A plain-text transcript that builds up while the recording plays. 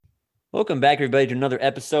Welcome back, everybody, to another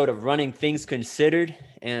episode of Running Things Considered.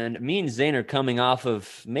 And me and Zane are coming off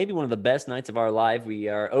of maybe one of the best nights of our life. We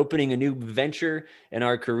are opening a new venture in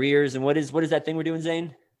our careers. And what is that thing we're doing,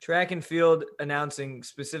 Zane? Track and field announcing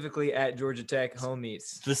specifically at Georgia Tech home meets.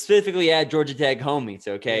 Specifically at Georgia Tech home meets,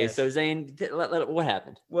 okay? Yes. So, Zane, what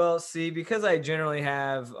happened? Well, see, because I generally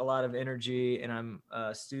have a lot of energy and I'm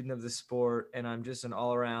a student of the sport and I'm just an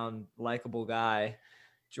all-around likable guy,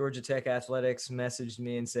 Georgia Tech Athletics messaged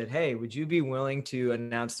me and said, "Hey, would you be willing to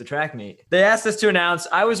announce the track meet?" They asked us to announce.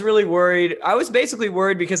 I was really worried. I was basically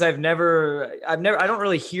worried because I don't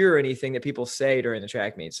really hear anything that people say during the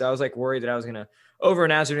track meet. So I was like worried that I was going to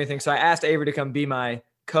over-announce or anything. So I asked Avery to come be my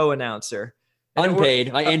co-announcer.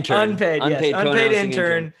 Unpaid, my intern. Unpaid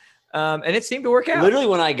intern. And it seemed to work out. Literally,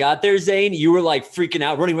 when I got there, Zane, you were like freaking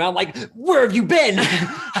out, running around like, "Where have you been?"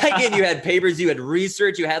 Again, you had papers, you had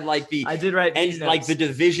research, you had like I did write and like the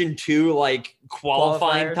Division II like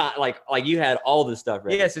qualifying time, like you had all this stuff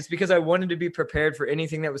ready. Yes, it's because I wanted to be prepared for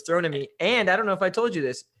anything that was thrown at me. And I don't know if I told you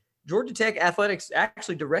this, Georgia Tech Athletics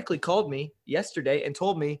actually directly called me yesterday and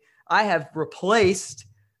told me I have replaced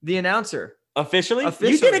the announcer. Officially?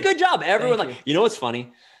 You did a good job. Everyone you know what's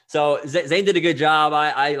funny? So Zane did a good job.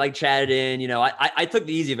 I like chatted in, I took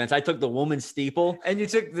the easy events. I took the women's steeple. And you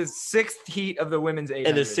took the sixth heat of the women's 800.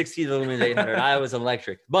 And the sixth heat of the women's 800. I was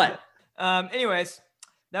electric. But anyways,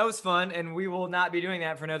 that was fun. And we will not be doing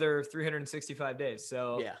that for another 365 days.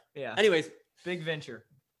 So yeah. Anyways, big venture.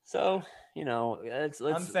 So, let's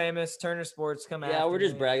I'm famous. Turner Sports come out. Yeah, we're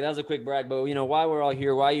just bragging. That was a quick brag. But, why we're all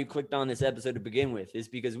here, why you clicked on this episode to begin with is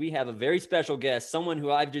because we have a very special guest, someone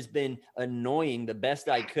who I've just been annoying the best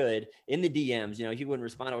I could in the DMs. He wouldn't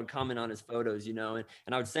respond. I would comment on his photos, and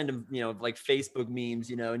I would send him, like Facebook memes,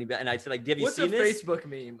 and I'd say, like, have you seen this? What's a Facebook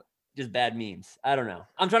meme? Just bad memes. I don't know.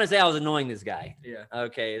 I'm trying to say I was annoying this guy. Yeah.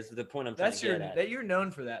 Okay, is the point I'm trying to get at. That you're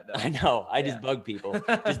known for that, though. I know. I just bug people.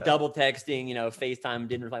 Just double texting, FaceTime,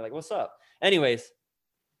 didn't reply, like, what's up? Anyways,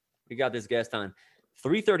 we got this guest on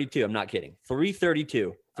 332. I'm not kidding.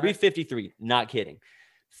 332, 353. Not kidding.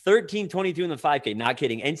 1322 in the 5K. Not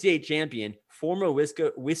kidding. NCAA champion, former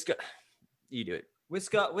you do it.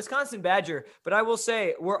 Wisconsin Badger. But I will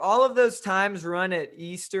say, were all of those times run at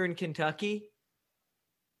Eastern Kentucky?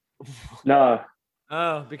 No.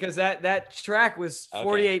 Oh, because that track was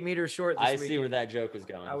 48 meters short this weekend. See where that joke was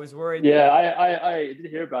going. I was worried. Yeah, I did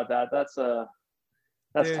hear about that. That's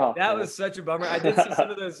Dude, tough. That was such a bummer. I did see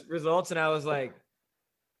some of those results, and I was like,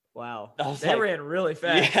 wow. They ran really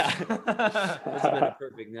fast. Yeah. This has been a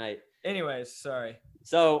perfect night. Anyways, sorry.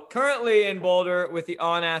 So currently in Boulder with the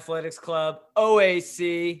On Athletics Club,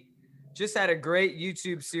 OAC. Just had a great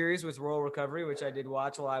YouTube series with Rural Recovery, which I did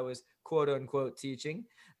watch while I was quote unquote teaching.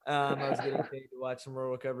 I was getting paid to watch some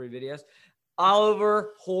Rural Recovery videos.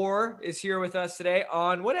 Oliver Hoare is here with us today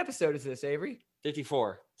on what episode is this, Avery?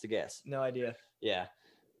 54. It's a guess. No idea. Yeah.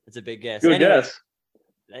 It's a big guess. Good guess.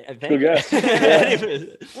 Good guess.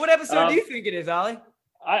 What episode do you think it is, Ollie?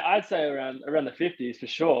 I'd say around the 50s for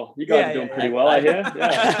sure. You guys are doing pretty well, I hear.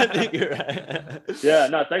 Yeah. I think you're right. Yeah,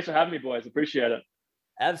 no, thanks for having me, boys. Appreciate it.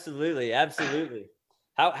 Absolutely.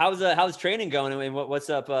 How's training going? And what's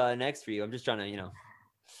up next for you? I'm just trying to,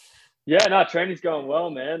 Yeah, no, training's going well,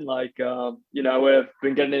 man. Like, we've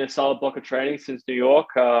been getting in a solid block of training since New York.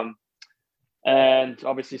 And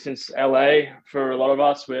obviously since LA, for a lot of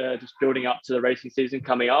us, we're just building up to the racing season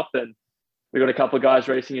coming up. And we got a couple of guys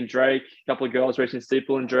racing in Drake, a couple of girls racing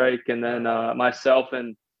steeple in Drake, and then myself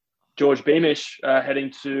and George Beamish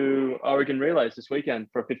heading to Oregon Relays this weekend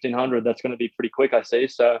for 1500. That's going to be pretty quick, I see.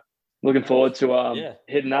 So looking forward to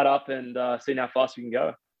hitting that up and seeing how fast we can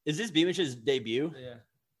go. Is this Beamish's debut?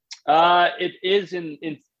 Yeah. It is in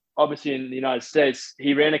obviously in the United States.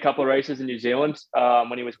 He ran a couple of races in New Zealand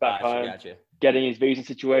when he was back home, getting his visa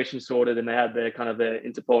situation sorted, and they had their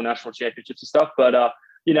Interpol national championships and stuff. But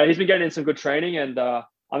he's been getting in some good training, and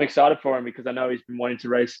I'm excited for him because I know he's been wanting to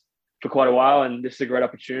race for quite a while, and this is a great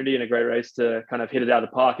opportunity and a great race to kind of hit it out of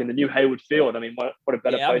the park in the new Haywood Field. I mean, what a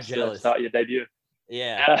better place to start your debut.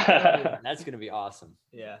 Yeah, that's going to be awesome.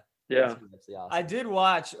 Yeah. Yeah. Awesome. I did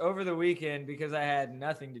watch over the weekend because I had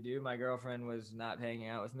nothing to do. My girlfriend was not hanging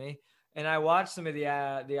out with me. And I watched some of the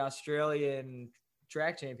Australian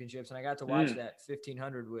track championships, and I got to watch that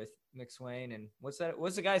 1500 with McSwain. And what's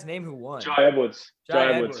the guy's name who won? Jai Edwards.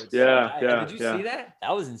 Yeah. Did you see that?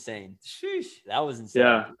 That was insane. Sheesh. That was insane.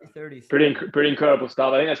 Yeah. Pretty incredible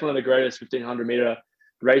stuff. I think that's one of the greatest 1500 meter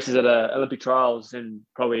races at Olympic trials in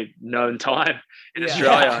probably known time in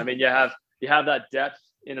Australia. I mean, you have that depth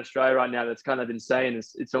in Australia right now that's kind of insane.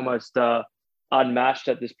 It's almost unmatched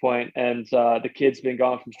at this point. And the kid's been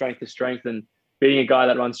going from strength to strength, and beating a guy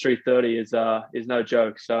that runs 330 is no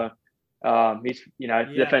joke. So He's,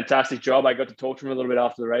 did a fantastic job. I got to talk to him a little bit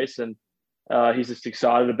after the race, and he's just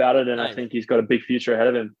excited about it. And Nice. I think he's got a big future ahead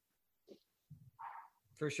of him.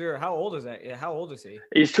 For sure. How old is that? Yeah, how old is he?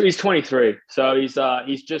 He's 23. So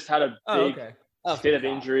he's just had a big bit of wow.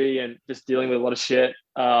 injury and just dealing with a lot of shit.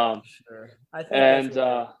 Sure. I think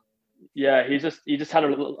And yeah, he just had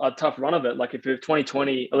a tough run of it. Like if the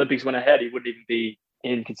 2020 Olympics went ahead, he wouldn't even be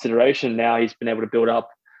in consideration. Now he's been able to build up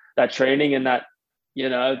that training and that,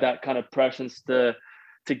 that kind of presence to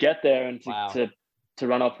get there and to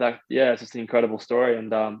run off that. Yeah, it's just an incredible story,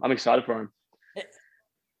 and I'm excited for him.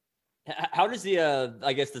 How does the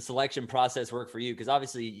I guess the selection process work for you? Because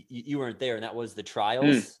obviously you weren't there, and that was the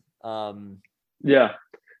trials. Yeah.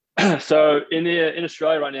 So in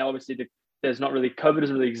Australia right now, obviously there's not really, COVID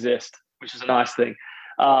doesn't really exist, which is a nice thing.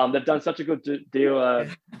 They've done such a good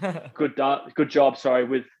good job. Sorry,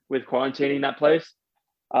 with quarantining that place.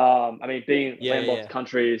 I mean, being a landlocked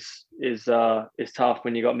country is tough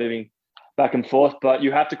when you got moving back and forth. But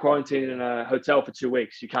you have to quarantine in a hotel for 2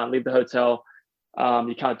 weeks. You can't leave the hotel.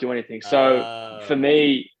 You can't do anything. So for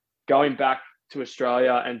me, going back to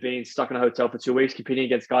Australia and being stuck in a hotel for 2 weeks, competing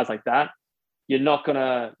against guys like that, you're not going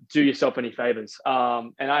to do yourself any favors.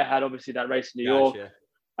 And I had obviously that race in New York.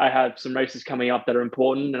 I had some races coming up that are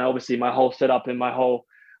important. And obviously my whole setup and my whole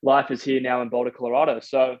life is here now in Boulder, Colorado.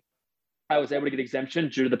 So I was able to get exemption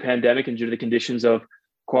due to the pandemic and due to the conditions of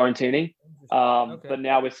quarantining. But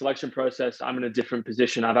now with selection process, I'm in a different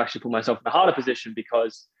position. I've actually put myself in a harder position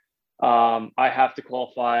because I have to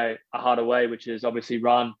qualify a harder way, which is obviously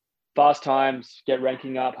run fast times, get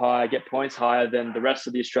ranking up high, get points higher than the rest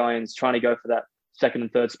of the Australians trying to go for that second and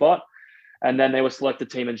third spot. And then they will select a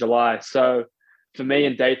team in July. So for me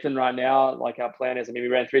in Dayton right now, like our plan is, we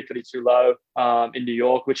ran 332 low in New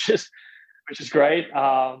York, which is great,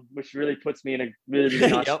 which really puts me in a really, really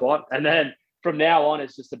nice spot. And then from now on,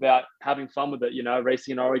 it's just about having fun with it,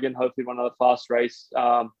 racing in Oregon, hopefully run another fast race.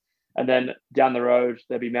 And then down the road,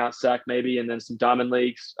 there'll be Mount Sac maybe, and then some Diamond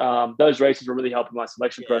Leagues. Those races will really help in my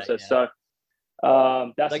selection process. So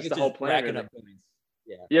that's like just the whole plan. Racking up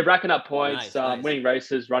points. Racking up points, nice. Winning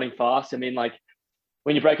races, running fast. Like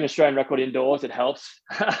when you break an Australian record indoors, it helps.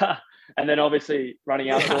 And then obviously running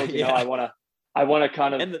outdoors, I want to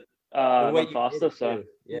kind of run faster. So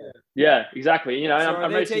yeah, exactly. So are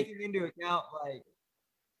they taking into account like?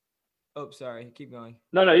 Oh, sorry. Keep going.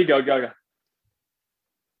 No, you go.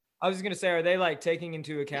 I was just going to say, are they like taking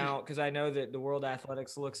into account, because I know that the World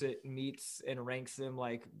Athletics looks at meets and ranks them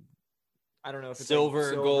like, I don't know if it's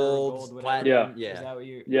silver, gold, platinum. Yeah. Is that what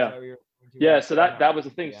you? Yeah. So that was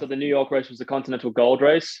the thing. Yeah. So the New York race was a continental gold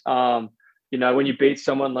race. When you beat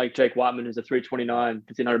someone like Jake Whiteman, who's a 329,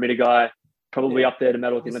 1500 meter guy, probably up there to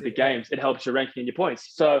medal at the Olympic Games, it helps your ranking and your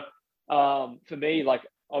points. So for me, like,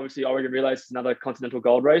 obviously Oregon Relays is another continental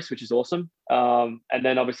gold race, which is awesome. And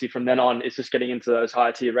then obviously from then on, it's just getting into those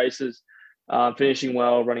higher tier races, finishing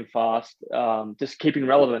well, running fast, just keeping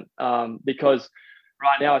relevant. Because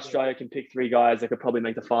right now Australia can pick 3 guys that could probably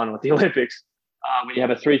make the final at the Olympics. When you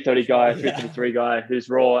have a 330 guy, 333 guy who's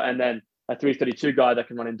raw, and then a 332 guy that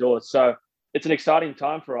can run indoors. So it's an exciting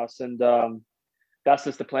time for us. And that's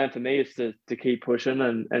just the plan for me, is to keep pushing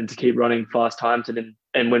and to keep running fast times and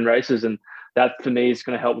win races. And that for me is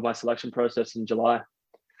going to help with my selection process in July.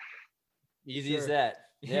 Easy as that.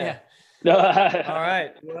 Yeah. All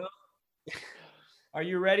right. Well, are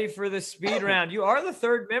you ready for the speed round? You are the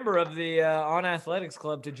 3rd member of the On Athletics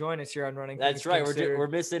Club to join us here on Running. That's right. We're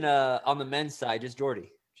missing on the men's side, just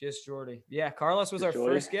Jordy. Yeah, Carlos was our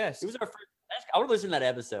first guest. He was our first. I would listen to that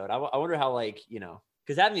episode. I wonder how,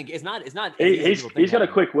 because having it's not. He's got a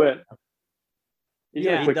quick wit. He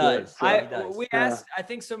does. We asked. I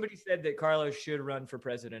think somebody said that Carlos should run for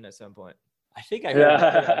president at some point. I think I heard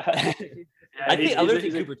that. I think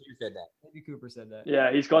Cooper said that. Maybe Cooper said that.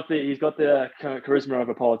 Yeah, he's got the charisma of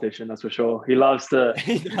a politician. That's for sure. He loves to.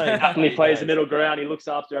 He definitely plays the middle ground. He looks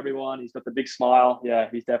after everyone. He's got the big smile. Yeah,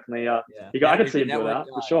 he's definitely. I can see him do that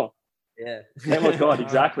for sure. Yeah. Network God,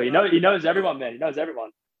 exactly. He knows everyone, man. He knows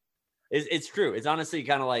everyone. It's true. It's honestly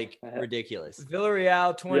kind of like ridiculous.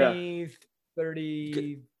 Villarreal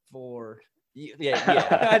 2034.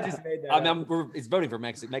 Yeah. I just made that. It's voting for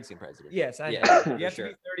Mexican president. Yes, I know. You have to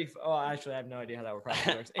be 30. Oh, actually, I have no idea how that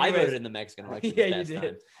process works. I voted in the Mexican election. Yeah, you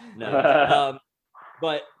did. No,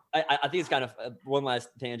 but I think it's kind of one last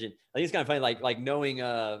tangent. I think it's kind of funny, like knowing,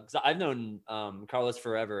 because I've known Carlos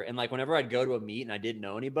forever, and like whenever I'd go to a meet and I didn't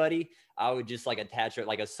know anybody, I would just like attach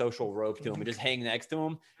like a social rope to him and just hang next to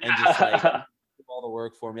him and just like do all the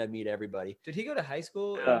work for me. I'd meet everybody. Did he go to high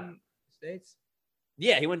school in the States?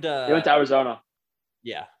 Yeah, he went to Arizona.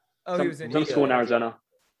 Yeah. Oh, he was in some school in Arizona.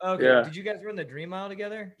 Okay. Yeah. Did you guys run the Dream Mile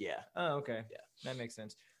together? Yeah. Oh, okay. Yeah. That makes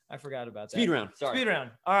sense. I forgot about that. Speed round. Sorry. Speed round.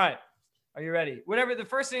 All right. Are you ready? Whatever the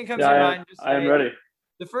first thing that comes Yeah, to your mind, just I am say- ready.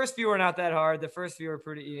 The first few are not that hard. The first few are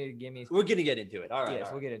pretty easy to give me. We're gonna get into it. All right. Yes,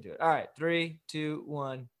 all we'll right. get into it. All right. 3, 2,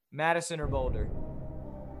 1. Madison or Boulder?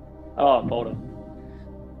 Oh, Boulder.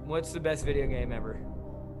 What's the best video game ever?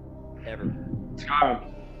 Ever.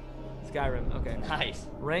 Skyrim. Skyrim. Okay. Nice.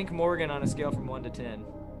 Rank Morgan on a scale from 1 to 10.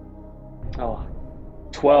 Oh,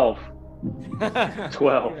 12.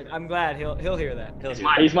 12. Good. I'm glad he'll hear that.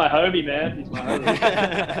 He's my homie, man. He's my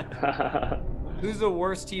homie. Who's the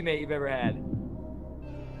worst teammate you've ever had?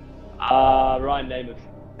 Ryan Namath.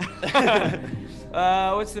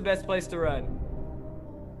 What's the best place to run?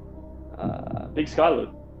 Big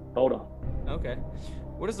Skyloop. Boulder. Okay.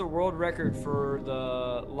 What is the world record for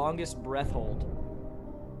the longest breath hold?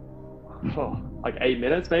 Oh, like 8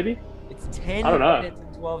 minutes, maybe? It's 10 I don't know. minutes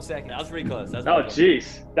and 12 seconds. That was pretty close. That was Oh, pretty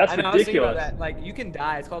close. jeez. That's I know, I was thinking about ridiculous. that. Like, you can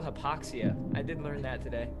die. It's called hypoxia. I did learn that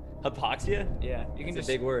today. Hypoxia? Yeah, you can That's just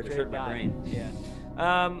a big word. It straight hurt my die. brain. Yeah.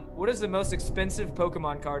 What is the most expensive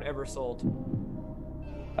Pokemon card ever sold?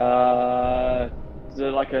 Is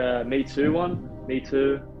it like a Me Too one? Me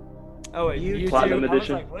Too? Oh, wait, you Platinum too?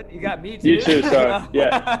 edition. I was like, what? You got me too? You Too, sorry.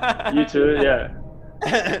 Yeah. You Too, yeah.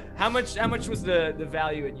 How much was the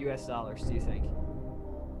value in US dollars, do you think?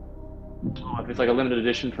 Oh, if it's like a limited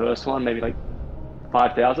edition first one, maybe like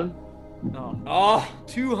 5,000. Oh,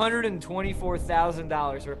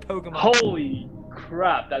 $224,000 for a Pokemon. Holy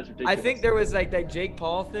crap, that's ridiculous. I think there was like that Jake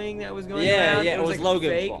Paul thing that was going Yeah, around. yeah, it was like Logan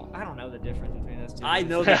fake. Paul. I don't know the difference between those two. I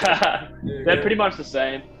know that. They're pretty much the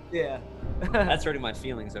same. Yeah. That's hurting my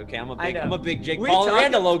feelings. Okay, I'm I know. a big Jake We Paul talked-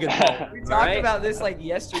 and a Logan Paul. We all talked right? about this like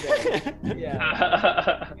yesterday.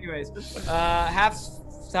 Yeah. Anyways, half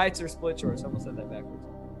tights or split shorts. I almost said that backwards.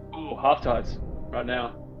 Ooh, half tights right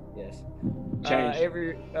now. Yes. Change.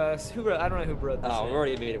 Who wrote, I don't know who wrote this. Oh, we in.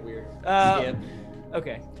 already made it weird. Uh,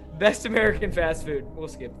 Okay. Best American fast food. We'll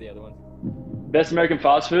skip the other one. Best American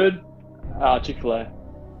fast food? Chick-fil-A.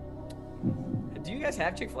 Do you guys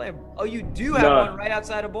have Chick-fil-A? Oh, you do have No. one right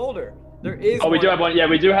outside of Boulder. There is. Oh, we one. do have one. Yeah,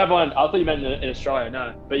 we do have one. I thought you meant in Australia.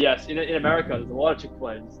 No, but yes, in America, there's a lot of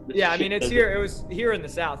Chick-fil-A's. Yeah, I mean it's here. It was here in the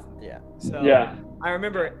South. Yeah. So Yeah. I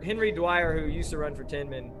remember Henry Dwyer, who used to run for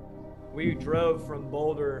Tinman. We drove from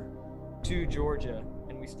Boulder to Georgia,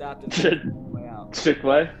 and we stopped at the way out.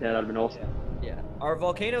 Chick-fil-A. Yeah, that'd been awesome. Yeah. Are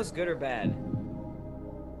volcanoes good or bad?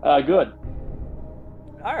 Good.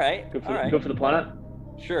 All right. Good for all right. good for the planet.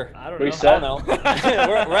 Sure. I don't know. Reset. I don't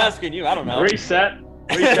know. we're asking you. I don't know. Reset.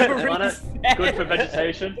 Reset the planet. Reset. Good for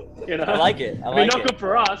vegetation. You know. I like it. I I mean, like not it. good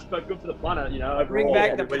for us, but good for the planet. You know. Bring overall.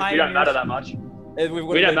 back the we don't pioneers. matter that much. If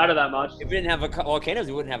We don't matter that much. If we didn't have volcanoes,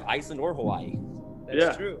 we wouldn't have Iceland or Hawaii. That's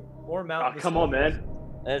Yeah. true. Or Oh, Mount. come on, man.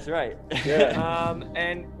 That's right. Yeah.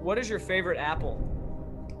 And what is your favorite apple?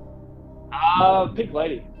 Pink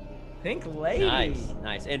Lady. Pink Lady.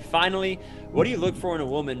 Nice. And finally, what do you look for in a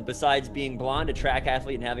woman besides being blonde, a track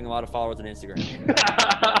athlete, and having a lot of followers on Instagram?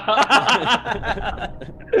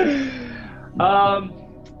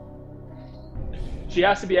 She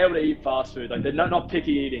has to be able to eat fast food. Like they're not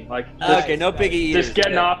picky eating. Like Okay, no piggy eaters. just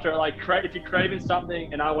getting after it. Like if you're craving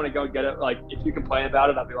something and I want to go get it, like if you complain about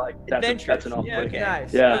it, I'll be like, that's Adventurous. enough. Yeah, please. okay.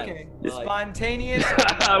 Nice. Yeah. Okay. I like it. Spontaneous.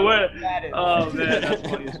 That is. Oh man, that's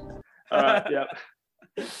funny. All right,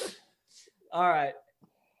 yeah. All right.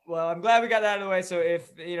 Well, I'm glad we got that out of the way. So if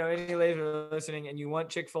any ladies are listening and you want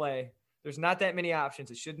Chick-fil-A, there's not that many options.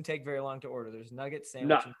 It shouldn't take very long to order. There's nuggets,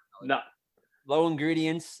 sandwich. No. Low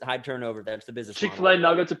ingredients, high turnover. That's the business. model. Chick-fil-A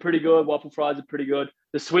nuggets are pretty good. Waffle fries are pretty good.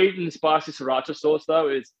 The sweet and spicy sriracha sauce though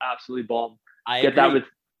is absolutely bomb. I Get agree.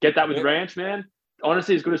 that with ranch, man.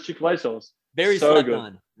 Honestly, as good as Chick-fil-A sauce. Very so slept good.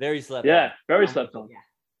 on. Very slept Yeah, on. very slept on. Yeah.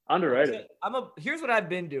 Underrated. Here's what I've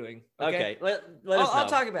been doing. Okay. Let us know. I'll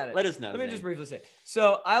talk about it. Let us know. Let me Zane. just briefly say.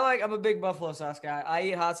 So I'm a big buffalo sauce guy. I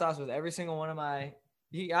eat hot sauce with every single one of my.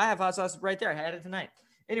 I have hot sauce right there. I had it tonight.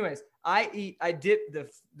 Anyways, I dip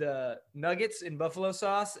the nuggets in buffalo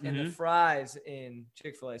sauce and the fries in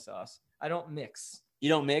Chick-fil-A sauce. I don't mix. You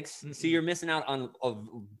don't mix. Mm-mm. See, you're missing out on a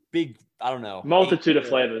big. I don't know. Multitude of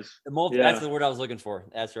flavors. Yeah. That's the word I was looking for.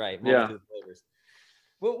 That's right. Multitude of flavors.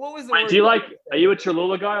 What was the Wait, word? are you a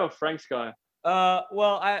Cholula guy or Frank's guy?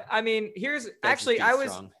 Well, I mean, here's actually Texas I beef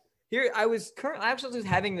was strong. here. I actually was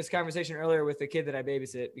having this conversation earlier with the kid that I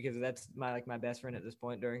babysit because that's my best friend at this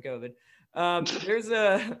point during COVID.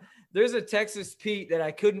 There's a Texas Pete that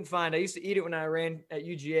I couldn't find. I used to eat it when I ran at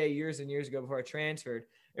UGA years and years ago before I transferred.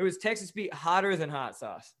 It was Texas Pete hotter than hot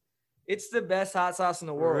sauce. It's the best hot sauce in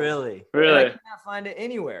the world. Really? And I Really? cannot find it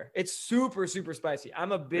anywhere. It's super, super spicy.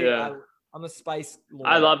 I'm a big, Yeah. I'm a spice lord.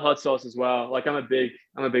 I love hot sauce as well. Like I'm a big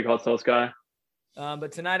hot sauce guy.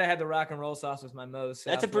 But tonight I had the rock and roll sauce with my Moe's.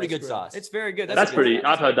 That's a pretty good Southwest grill. sauce. It's very good. That's pretty.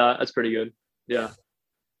 I've heard that. That's pretty good. Yeah.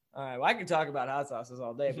 All right. Well, I can talk about hot sauces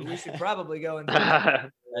all day, but we should probably go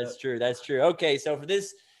into. That's true. That's true. Okay, so for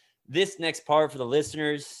this next part, for the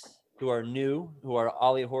listeners who are new, who are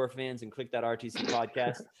Ollie Hoare fans, and click that RTC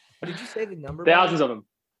podcast. Did you say the number? Thousands of them.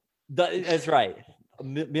 That's right.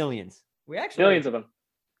 Millions. We actually Millions of them.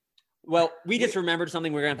 Well, we just remembered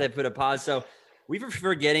something. We're going to have to put a pause. So we were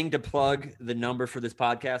forgetting to plug the number for this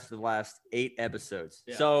podcast for the last 8 episodes.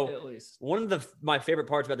 Yeah, so at least. One of my favorite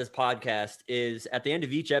parts about this podcast is at the end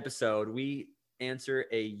of each episode, we answer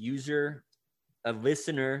a user, a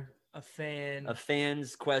listener, a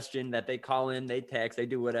fan's question that they call in, they text, they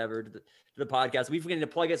do whatever to the podcast. We've forgotten to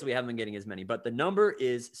plug it, so we haven't been getting as many. But the number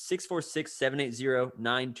is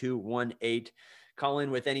 646-780-9218. Call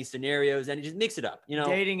in with any scenarios and just mix it up.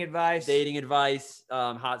 Dating advice,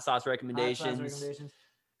 hot sauce recommendations,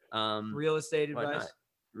 real estate advice.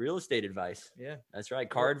 Real estate advice. Yeah, that's right.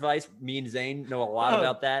 Car advice. Me and Zane know a lot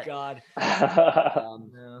about that. God.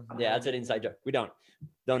 Yeah, that's an inside joke. We don't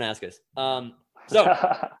ask us. So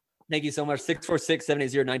thank you so much.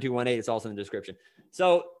 646-780-9218. It's also in the description.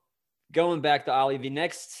 So going back to Ollie, the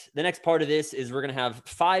next part of this is we're going to have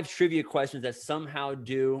 5 trivia questions that somehow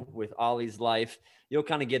do with Ollie's life. You'll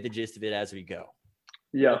kind of get the gist of it as we go.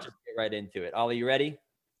 Yeah. Let's just get right into it. Ollie, you ready?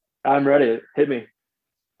 I'm ready. Hit me.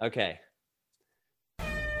 Okay.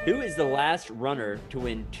 Who is the last runner to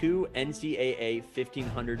win 2 NCAA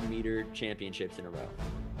 1500 meter championships in a row?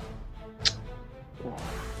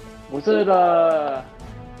 Was it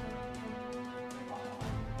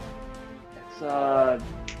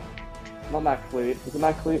it's not Mac Fleet. Is it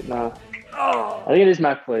Mac Fleet? No. I think it is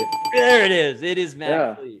Mac Fleet. There it is. It is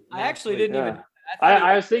Mac Fleet. I actually didn't even.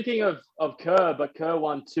 I was thinking of Kerr, but Kerr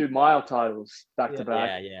won 2 mile titles back to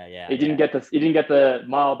back. Yeah. He didn't get the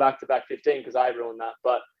mile back to back 15 because I ruined that.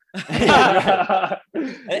 But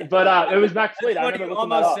it was Mac Fleet. I remember you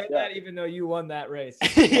almost said that even though you won that race.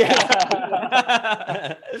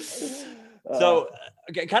 Yeah. So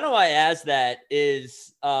kind of why I asked that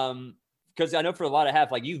is because I know for a lot of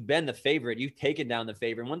half, like you've been the favorite, you've taken down the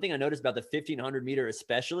favorite. And one thing I noticed about the 1500 meter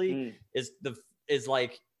especially is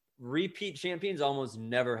like repeat champions almost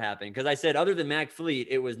never happen. Because I said other than Mac Fleet,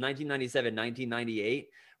 it was 1997, 1998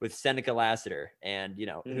 with Seneca Lassiter, and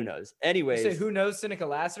who knows. Anyways, you say, who knows Seneca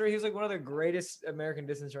Lassiter? He was like one of the greatest American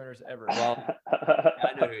distance runners ever. Well,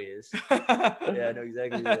 I know who he is. Yeah, I know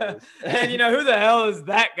exactly who he is. And who the hell is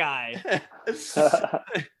that guy?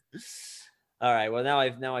 All right. Well,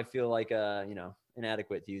 now I feel like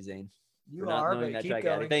inadequate to you, Zane. You are, but keep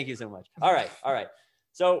going. Thank you so much. All right.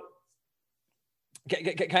 So, kind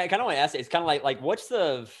of want to ask it. It's kind of like what's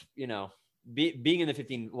the being in the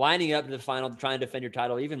 15, lining up to the final, trying to defend your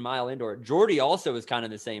title, even mile indoor. Jordy also was kind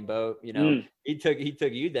of in the same boat. He took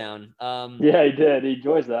you down. Yeah, he did. He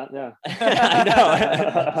enjoys that. Yeah.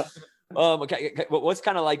 I know. Okay. What's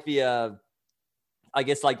kind of like the, I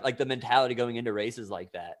guess like the mentality going into races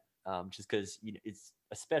like that? Just because it's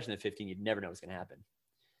especially in the 15, you'd never know what's going to happen.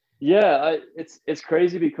 Yeah, it's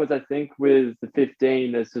crazy because I think with the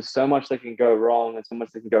 15, there's just so much that can go wrong and so much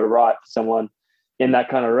that can go right for someone in that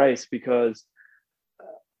kind of race, because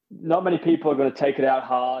not many people are going to take it out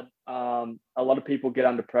hard. A lot of people get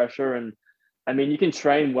under pressure, and I mean, you can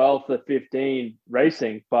train well for the 15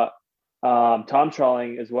 racing, but time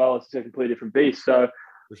trialing as well is a completely different beast. So,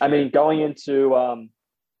 sure. I mean, going into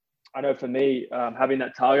I know for me, having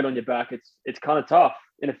that target on your back, it's kind of tough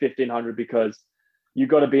in a 1500 because you've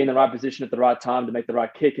got to be in the right position at the right time to make the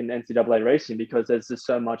right kick in NCAA racing, because there's just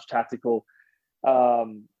so much tactical,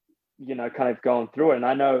 kind of going through it. And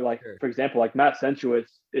I know, like, for example, like Matt Sensuous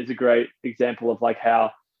is a great example of like how,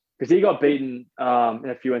 because he got beaten in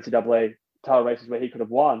a few NCAA title races where he could have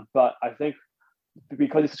won. But I think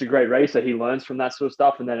because he's such a great racer, he learns from that sort of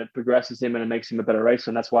stuff, and then it progresses him and it makes him a better racer.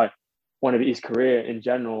 And that's why one of his career in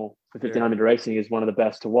general for 1500 racing is one of the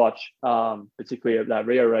best to watch, particularly at that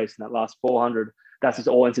Rio race and that last 400. That's just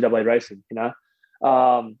all NCAA racing,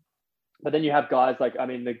 But then you have guys like, I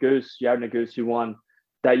mean, Yared Naguse, who won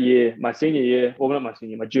that year, my senior year, well, not my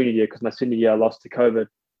senior, my junior year, because my senior year I lost to COVID.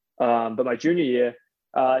 But my junior year,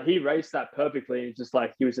 he raced that perfectly. It's just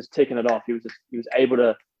like, he was just ticking it off. He was able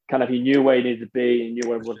to he knew where he needed to be, and knew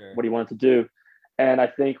what he wanted to do. And I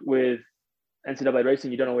think with NCAA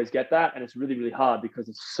racing, you don't always get that. And it's really, really hard because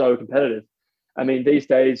it's so competitive. I mean, these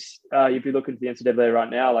days, if you look into the NCAA right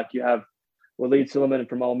now, like you have Waleed Silliman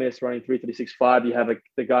from Ole Miss running 3:36.5. You have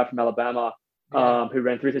the guy from Alabama who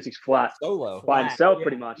ran 3:36 flat solo by himself,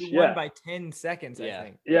 pretty much. He won by 10 seconds, I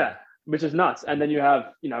think. Yeah. which is nuts. And then you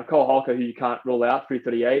have, Cole Holker, who you can't rule out,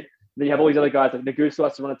 338. Then you have all these other guys like Nagusa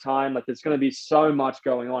has to run a time. Like there's going to be so much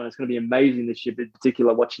going on. It's going to be amazing this year, in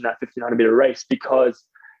particular, watching that 1500-meter race because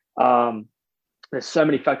there's so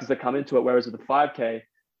many factors that come into it. Whereas with the 5K,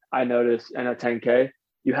 I noticed, and a 10K,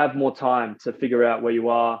 you have more time to figure out where you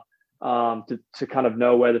are, to kind of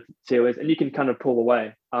know where the seal is, and you can kind of pull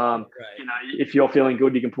away. Right. If you're feeling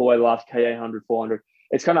good, you can pull away the last K, 800, 400.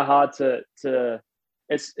 It's kind of hard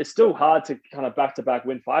it's still hard to kind of back-to-back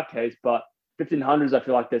win 5Ks, but 1500s, I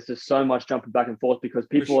feel like there's just so much jumping back and forth because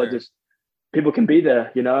people people can be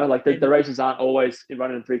there, like the races aren't always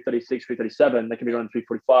running in 336, 337. They can be running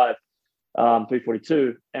 345,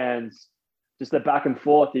 342, and just the back and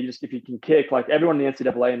forth. If you can kick, like everyone in the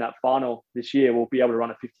NCAA in that final this year will be able to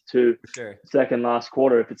run a 52 second last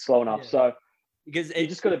quarter if it's slow enough. So because you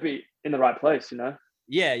just got to be in the right place,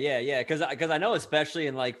 Yeah. Because I know, especially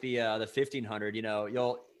in like the 1500,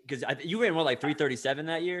 because you ran like 337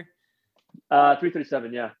 that year.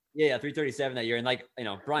 337, yeah. Yeah, 337 that year, and like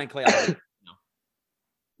Brian Clay.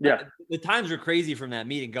 Yeah, the times were crazy from that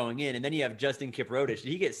meeting going in, and then you have Justin Kiprotich. Did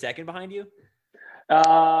he get second behind you?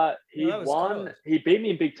 He won. Close. He beat me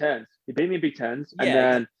in Big Tens. And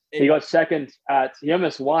then he got second he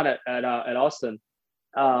almost won it at Austin.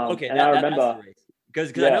 Okay, and I remember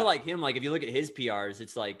because I know like him, like if you look at his PRs,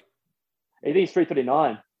 it's like I think he's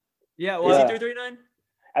 339. Yeah, was he 339?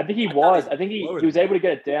 I think he was. I think he was able to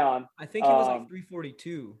get it down. I think he was like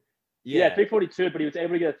 342. Yeah, 342, but he was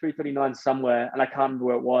able to get a 339 somewhere, and I can't remember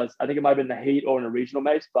where it was. I think it might have been the heat or in a regional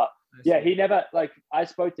mates, but yeah, he never, I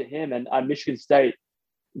spoke to him, and Michigan State,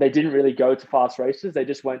 they didn't really go to fast races. They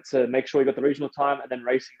just went to make sure he got the regional time and then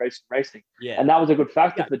racing. Yeah. And that was a good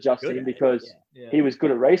factor for Justin because he was good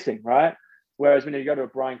at racing, right? Whereas when you go to a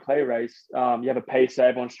Brian Clay race, you have a pacer,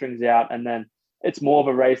 everyone strings out, and then it's more of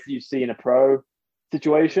a race that you see in a pro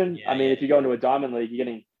situation. If you go into a diamond league, you're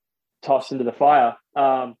getting tossed into the fire,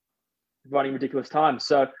 running ridiculous times.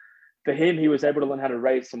 So for him, he was able to learn how to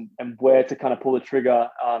race and where to kind of pull the trigger,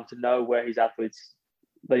 to know where his athletes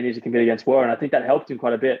that he needs to compete against were. And I think that helped him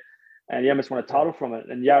quite a bit. And he almost won a title from it.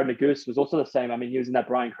 And Jared Nagus was also the same. He was in that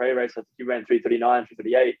Brian Cray race. I think he ran 339,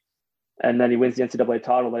 338. And then he wins the NCAA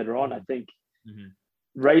title later on. I think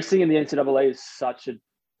racing in the NCAA is such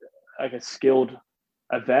a skilled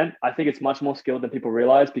event. I think it's much more skilled than people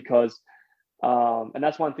realize because, and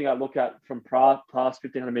that's one thing I look at from past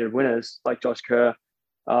 1500 meter winners like Josh Kerr,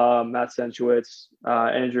 Matt Sensuitz,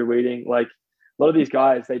 Andrew Weeding. Like a lot of these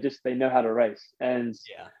guys, they know how to race. And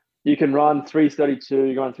you can run 332,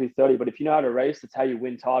 you go on 330, but if you know how to race, that's how you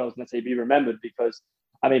win titles and that's how you be remembered. Because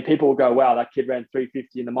people will go, wow, that kid ran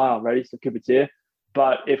 350 in the mile, ready for Kubatir.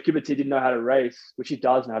 But if Kubatir didn't know how to race, which he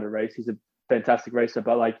does know how to race, he's a fantastic racer,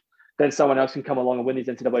 but then someone else can come along and win these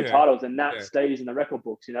NCAA titles, and that stays in the record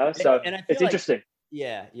books, So and it's interesting.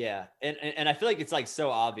 Yeah. And I feel like it's so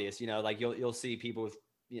obvious, you'll see people with,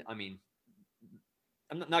 I'm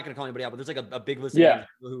not going to call anybody out, but there's a big list of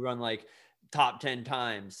people who run top 10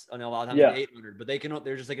 times, and a lot of times 800, but they can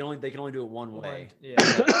only do it one way. Yeah, which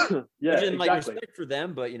is exactly. Respect for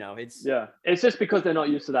them, but it's just because they're not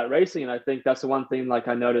used to that racing, and I think that's the one thing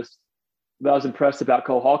I noticed that I was impressed about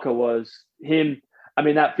Cole Holker was him.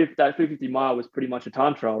 That 350 mile was pretty much a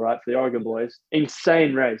time trial, right, for the Oregon boys.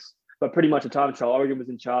 Insane race, but pretty much a time trial. Oregon was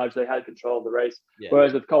in charge; they had control of the race. Yeah.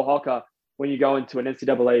 Whereas with Cole Holker, when you go into an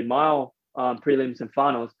NCAA mile prelims and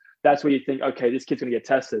finals, that's where you think, okay, this kid's going to get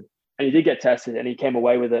tested, and he did get tested, and he came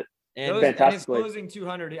away with it fantastically. And his closing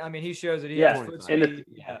 200, he shows that he has foot speed.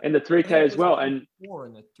 In the 3K as well, and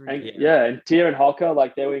Tia and Holker,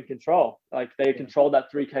 they were in control. They controlled that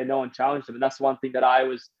 3K. No one challenged them, and that's one thing that I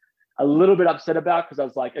was a little bit upset about because I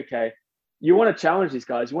was like, okay, you want to challenge these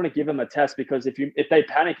guys, you want to give them a test because if they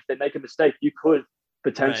panic, if they make a mistake, you could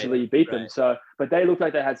potentially beat them. So, but they looked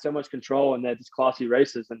like they had so much control and they're just classy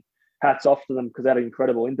racers, and hats off to them because they had an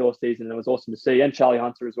incredible indoor season. And it was awesome to see. And Charlie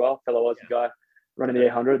Hunter as well, fellow Aussie guy running the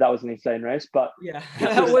 800. That was an insane race. But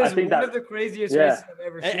that was one of the craziest races I've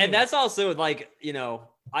ever seen. And that's also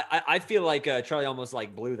I feel like Charlie almost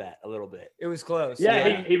blew that a little bit. It was close.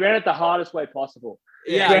 Yeah. He ran it the hardest way possible.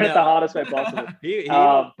 He ran it the hardest way possible.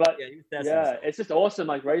 It's just awesome.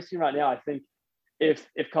 Racing right now, I think if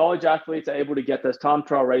college athletes are able to get those time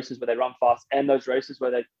trial races where they run fast and those races where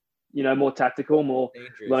they, more tactical, more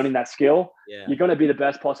dangerous, learning that skill, you're going to be the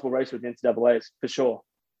best possible racer with the NCAAs for sure.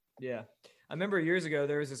 Yeah. I remember years ago,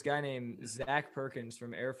 there was this guy named Zach Perkins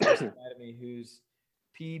from Air Force Academy whose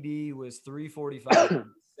PB was 345.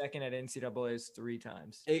 Second at NCAA's 3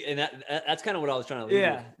 times. And that's kind of what I was trying to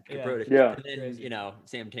lead with. And then,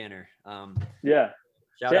 Sam Tanner.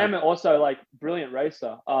 Sam also brilliant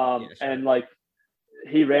racer. And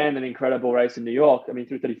he ran an incredible race in New York. I mean,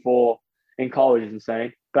 3:34 in college is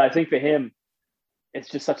insane. But I think for him, it's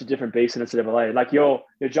just such a different beast in NCAA. Like you're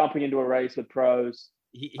jumping into a race with pros.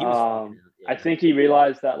 He was I think he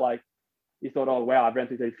realized that like he thought, oh wow, I've ran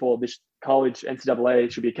 3:34. This college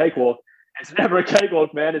NCAA should be a cakewalk. It's never a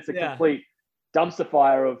cakewalk, man. It's a complete dumpster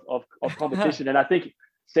fire of competition. And I think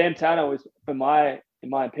Sam Tanner was, in my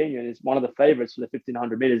opinion, is one of the favorites for the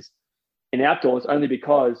 1,500 meters in outdoors, only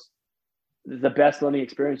because the best learning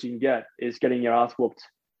experience you can get is getting your ass whooped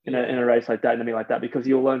in a race like that, in a meet like that, because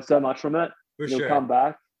you'll learn so much from it. He'll come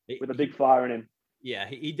back with a big fire in him. Yeah,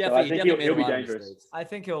 he definitely. So I think he'll be dangerous. I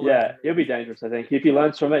think he'll. Yeah, he'll be dangerous. I think if he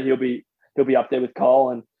learns from it, he'll be up there with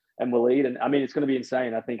Cole and Waleed. And I mean, it's going to be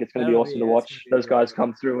insane. I think it's going to be awesome to watch those guys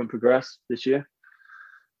come through and progress this year.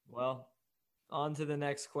 Well, on to the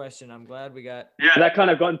next question. I'm glad we got. Yeah, that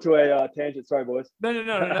kind of got into a tangent. Sorry, boys. No.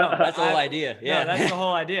 That's the whole idea. Yeah, no, that's the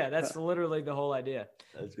whole idea. That's literally the whole idea.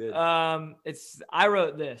 That's good. I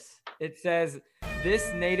wrote this. It says,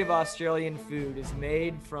 this native Australian food is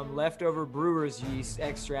made from leftover brewer's yeast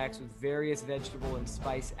extracts with various vegetable and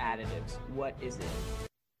spice additives. What is it?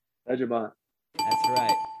 Vegemite. That's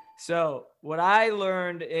right. So what I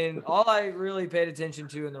learned all I really paid attention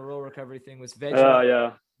to in the rural recovery thing was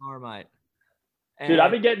Vegemite, Marmite. Dude,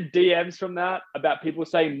 I've been getting DMs from that about people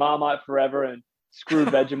saying Marmite forever and screw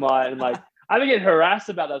Vegemite, and like I've been getting harassed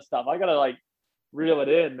about that stuff. I gotta like reel it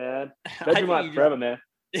in, man. Vegemite forever, man.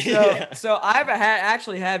 So I've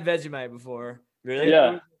actually had Vegemite before. Really?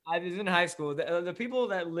 Yeah. I was in high school. The people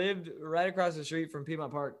that lived right across the street from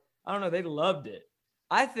Piedmont Park, I don't know, they loved it.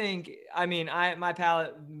 I think, my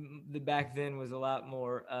palate back then was a lot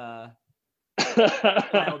more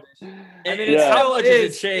childish.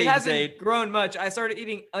 It hasn't grown much. I started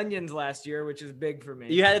eating onions last year, which is big for me.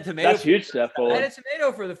 You had a tomato. That's a huge step forward. I had a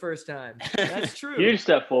tomato for the first time. That's true. Huge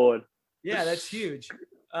step forward. Yeah, that's huge.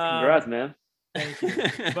 Congrats, man. Thank you.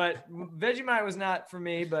 But Vegemite was not for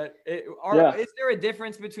me. But is there a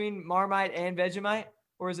difference between Marmite and Vegemite,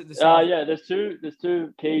 or is it the same? Yeah, there's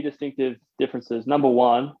two key distinctive differences. Number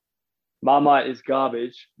one, Marmite is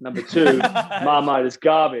garbage. Number two, Marmite is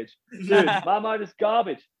garbage. Dude, Marmite is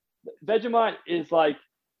garbage. Vegemite is like,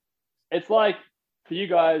 it's like, for you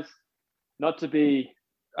guys, not to be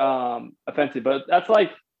offensive, but that's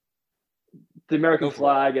like the American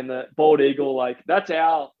flag and the bald eagle. Like that's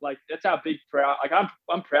our big proud. Like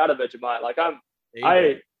I'm proud of Vegemite. Like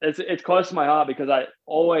it's close to my heart because I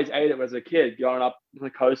always ate it as a kid growing up on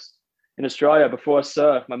the coast in Australia. Before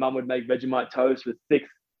surf, my mum would make Vegemite toast with thick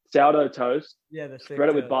sourdough toast. Yeah, spread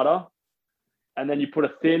it with butter, and then you put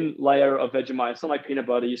a thin layer of Vegemite. It's not like peanut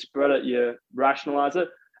butter. You spread it, you rationalize it,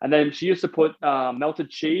 and then she used to put melted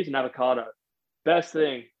cheese and avocado. Best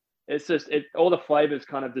thing. It's just all the flavors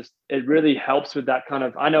kind of just, it really helps with that kind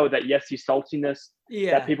of, I know that yesy saltiness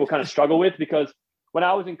that people kind of struggle with, because when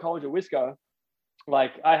I was in college at Wisco,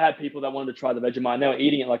 like I had people that wanted to try the Vegemite and they were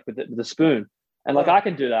eating it like with a spoon. And like I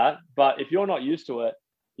can do that, but if you're not used to it,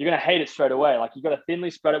 you're going to hate it straight away. Like you got to thinly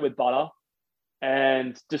spread it with butter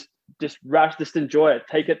and just enjoy it.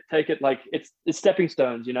 Take it like it's stepping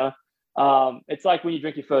stones, you know? It's like when you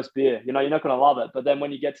drink your first beer, you know, you're not going to love it. But then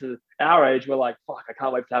when you get to our age, we're like, fuck, I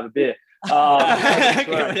can't wait to have a beer. I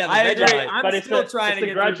agree. I'm still trying to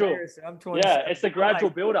get gradual, through beer, so I'm 20. Yeah, it's the gradual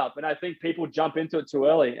build up. And I think people jump into it too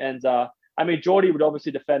early. And I mean, Geordie would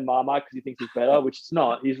obviously defend Marmite because he thinks he's better, which it's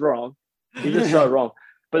not. He's wrong. He's just so wrong.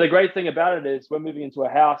 But the great thing about it is we're moving into a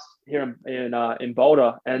house here in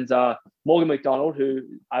Boulder, and Morgan McDonald, who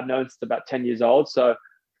I've known since about 10 years old. So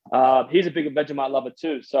he's a big Vegemite lover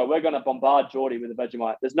too. So we're going to bombard Geordie with a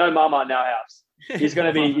Vegemite. There's no Marmite in our house. He's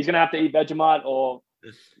going to have to eat Vegemite or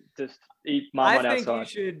just eat Marmite outside. I think you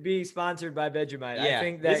should be sponsored by Vegemite. Yeah, I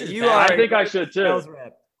think that I think I should too.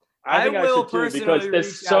 I think I should too, because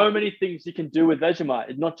there's so many things you can do with Vegemite.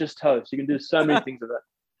 It's not just toast. You can do so many things with it.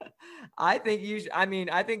 I think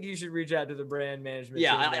you should reach out to the brand management.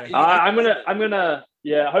 Yeah, I'm gonna.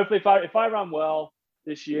 Yeah, hopefully, if I run well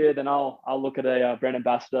this year, then I'll look at a brand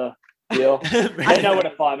ambassador deal. They know where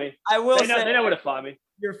to find me. I will say they know where to find me.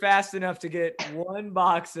 You're fast enough to get one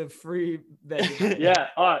box of free Vegemite. Yeah,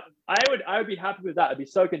 all right. I would be happy with that. I'd be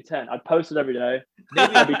so content. I'd post it every day.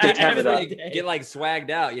 I'd be content with that. Get like swagged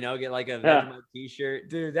out, you know, get like a Vegemite t-shirt.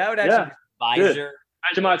 Dude, that would actually visor.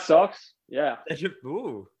 Vegemite socks. Yeah.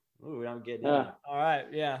 Ooh, I'm getting it. All right,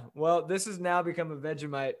 yeah. Well, this has now become a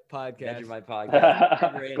Vegemite podcast.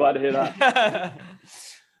 Glad to hear that.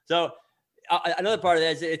 So another part of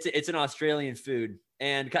that is it's an Australian food.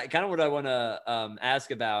 And kind of what I want to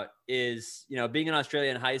ask about is, you know, being in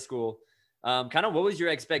Australia in high school, Kind of what was your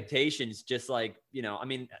expectations? Just like, you know, I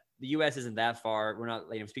mean, the US isn't that far. We're not,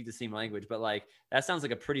 like, speak the same language, but like, that sounds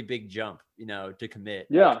like a pretty big jump, you know, to commit.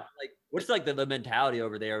 Yeah. Like, what's like the mentality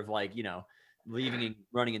over there of like, you know, leaving and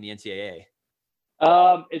running in the NCAA?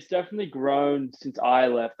 It's definitely grown since I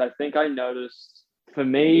left. I think I noticed for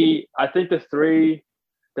me, I think the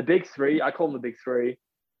big three, I call them the big three,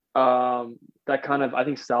 that kind of, I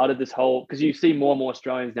think, started this whole, because you see more and more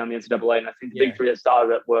Australians now in the NCAA, and I think the big three that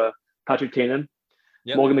started it were Patrick Keenan,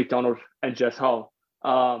 Morgan McDonald, and Jess Hull.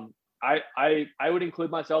 I would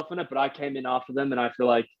include myself in it, but I came in after them, and I feel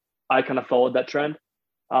like I kind of followed that trend.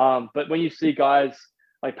 But when you see guys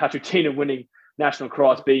like Patrick Keenan winning National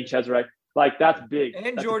Cross, beating Cheserek, like that's big. And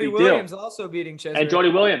that's Jordy Williams also beating Cheserek. And Jordy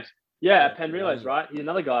Williams, at Penn Relays, right? He's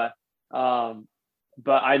another guy.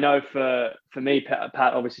 But I know for me, Pat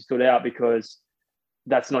obviously stood out because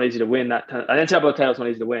that's not easy to win. An NCAA title is not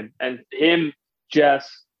easy to win. And him, Jess,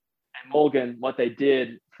 and Morgan, what they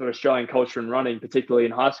did for Australian culture and running, particularly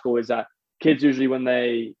in high school, is that kids usually, when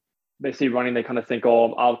they see running, they kind of think,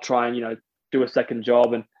 oh, I'll try and, you know, do a second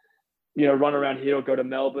job and, you know, run around here or go to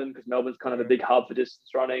Melbourne, because Melbourne's kind of a big hub for distance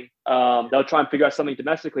running. They'll try and figure out something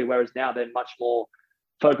domestically, whereas now they're much more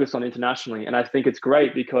focused on internationally. And I think it's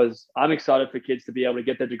great because I'm excited for kids to be able to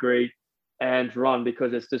get their degree and run,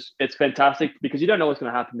 because it's fantastic, because you don't know what's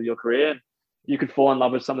going to happen with your career. You could fall in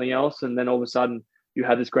love with something else, and then all of a sudden you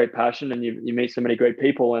have this great passion and you meet so many great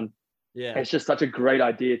people. And it's just such a great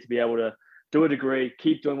idea to be able to do a degree,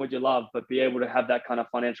 keep doing what you love, but be able to have that kind of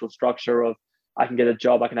financial structure of, I can get a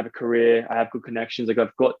job, I can have a career, I have good connections, I've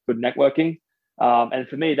got good networking. And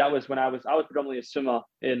for me, that was when I was predominantly a swimmer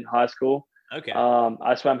in high school. Okay.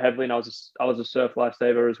 I swam heavily, and I was a surf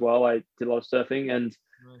lifesaver as well. I did a lot of surfing, and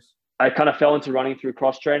I kind of fell into running through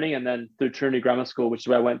cross training, and then through Trinity Grammar School, which is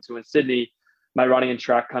where I went to in Sydney. My running and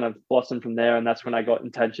track kind of blossomed from there, and that's when I got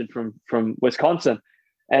intention from Wisconsin.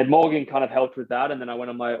 And Morgan kind of helped with that, and then I went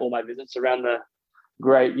on all my visits around the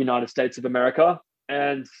great United States of America.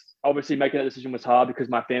 And obviously making that decision was hard because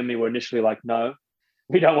my family were initially like, no,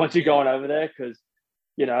 we don't want you going over there because,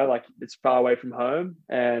 you know, like it's far away from home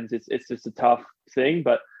and it's just a tough thing.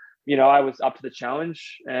 But, you know, I was up to the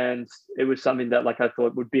challenge, and it was something that, like, I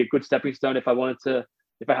thought would be a good stepping stone if I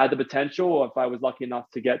had the potential, or if I was lucky enough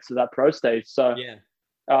to get to that pro stage. So,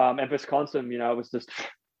 and Wisconsin, you know, it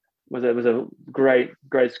was a great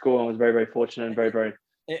school. And I was very, very fortunate and very, very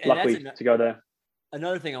lucky to go there.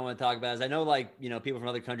 Another thing I want to talk about is, I know, like, you know, people from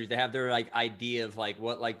other countries, they have their like idea of like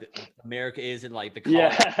what like America is and like the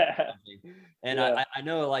college. And I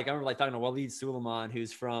know, like, I remember like talking to Waleed Suleiman,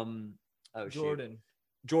 who's from Jordan.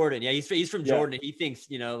 Yeah, he's from Jordan. And he thinks,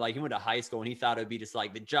 you know, like, he went to high school and he thought it would be just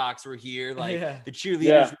like the jocks were here, like the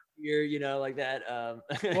cheerleaders were here, you know, like that.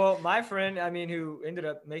 Well, my friend, I mean, who ended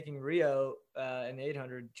up making Rio in the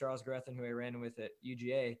 800, Charles Grethen, who I ran with at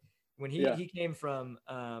UGA, when he came from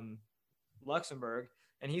Luxembourg,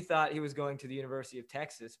 and he thought he was going to the University of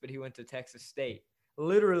Texas, but he went to Texas State.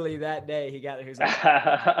 Literally that day he got there, he was like,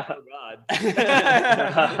 oh God.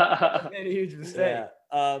 Made a huge mistake.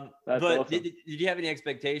 But awesome. did you have any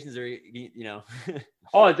expectations, or, you know?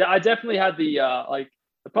 I definitely had the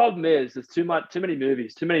the problem is there's too many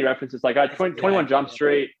movies, too many references. Like 21 Jump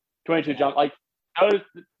Street, 22 Jump, like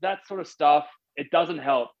that sort of stuff. It doesn't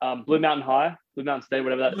help. Blue Mountain State,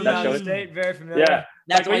 whatever that show is. State, very familiar. Yeah,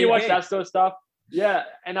 that's like when you watch that sort of stuff. Yeah,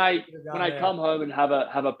 and when I come home and have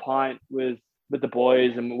a pint with the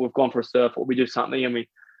boys, and we've gone for a surf, or we do something, and we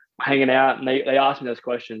hanging out, and they ask me those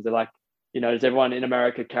questions. They're like, you know, does everyone in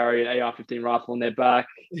America carry an AR-15 rifle on their back?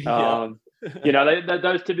 You know,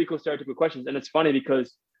 those typical stereotypical questions. And it's funny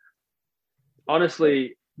because,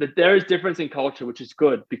 honestly, there is difference in culture, which is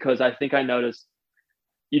good, because I think I noticed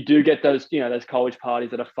you do get those, you know, those college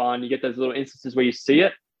parties that are fun. You get those little instances where you see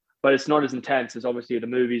it, but it's not as intense as obviously the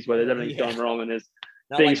movies where there's everything going wrong and there's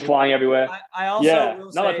things flying everywhere. I also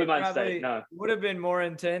will say, like Mountain State, would have been more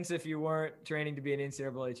intense if you weren't training to be an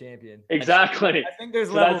NCAA champion. Exactly. I think there's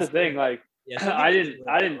levels. That's the thing. Like, I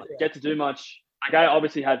didn't get to do much. Like, I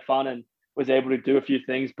obviously had fun and was able to do a few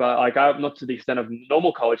things, but like, I'm not to the extent of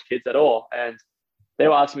normal college kids at all. And they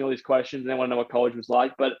were asking me all these questions, and they want to know what college was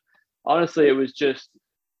like. But honestly, it was just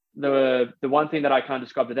the one thing that I kind of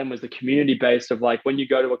described to them was the community base of, like, when you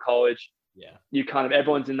go to a college, you kind of,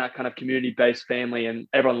 everyone's in that kind of community based family, and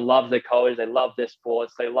everyone loves their college, they love their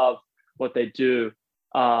sports, they love what they do,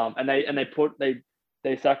 and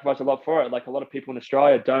they sacrifice a lot for it. Like, a lot of people in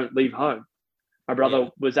Australia don't leave home. My brother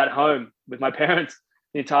was at home with my parents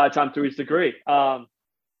the entire time through his degree. Like,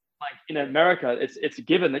 in America, it's a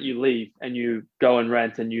given that you leave and you go and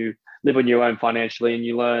rent and you live on your own financially and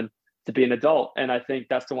you learn to be an adult. And I think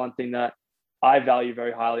that's the one thing that I value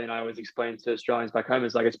very highly, and I always explain to Australians back home,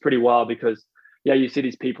 is like, it's pretty wild because, yeah, you see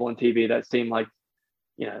these people on TV that seem like,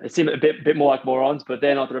 it seems a bit more like morons, but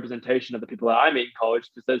they're not the representation of the people that I meet in college,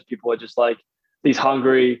 because those people are just like these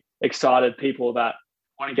hungry, excited people that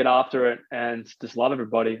want to get after it and just love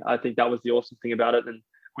everybody. I think that was the awesome thing about it. And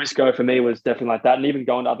Wisco for me was definitely like that. And even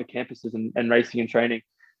going to other campuses and racing and training,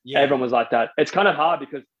 everyone was like that. It's kind of hard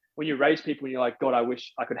because when you race people and you're like, God, I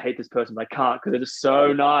wish I could hate this person, but I can't, because they're just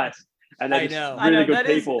so nice. And they're just really good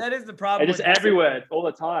people. That is the problem. It's just everywhere all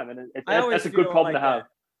the time. And that's a good problem to have.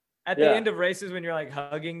 At the end of races, when you're like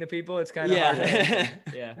hugging the people, it's kind of hard.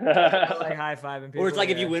 Like high-fiving people. Or it's like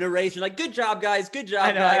if you win a race, you're like, good job, guys. Good job,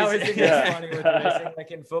 I know, guys. I always think that's funny with racing.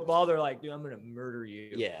 Like in football, they're like, dude, I'm going to murder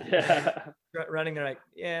you. Yeah. Running, they're like,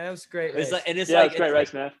 yeah, that was great. It's like, and it's it's great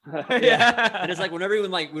race, man. And it's like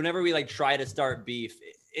whenever we try to start beef,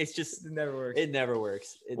 it's just it never works. It never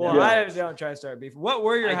works. I don't try to start beef. What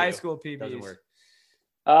were your high school PBs? Doesn't work.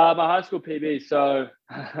 My high school PB. So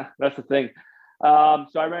that's the thing.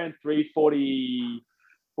 So I ran 3:40,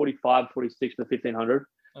 45, 46 for the 1500.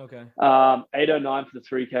 Okay. 8:09 for the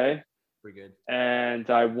 3K. Pretty good. And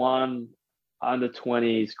I won under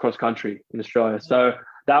 20s cross country in Australia. So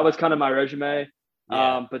that was kind of my resume.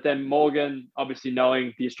 Yeah. But then Morgan, obviously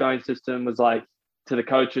knowing the Australian system, was like to the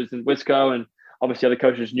coaches in Wisco, and obviously other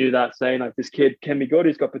coaches knew that, saying like, this kid can be good.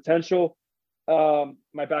 He's got potential.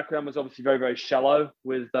 My background was obviously very, very shallow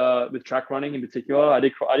with track running in particular. I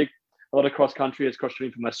did a lot of cross country as cross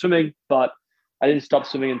training for my swimming, but I didn't stop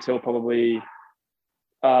swimming until probably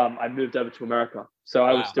I moved over to America. So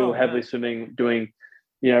I was still heavily swimming, doing,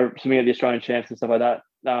 swimming at the Australian champs and stuff like that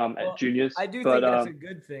at juniors. I do think that's a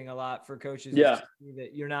good thing a lot for coaches. Yeah.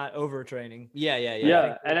 That you're not overtraining.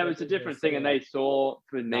 Yeah. And it was a different thing. And they saw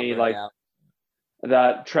with me like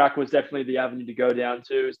that track was definitely the avenue to go down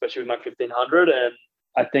to, especially with my 1500. And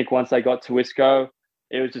I think once I got to Wisco,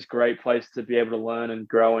 it was just a great place to be able to learn and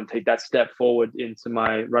grow and take that step forward into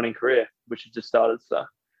my running career, which had just started. So,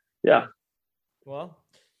 yeah. Well,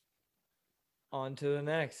 on to the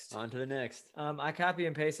next. I copy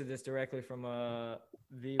and pasted this directly from the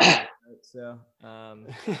website, so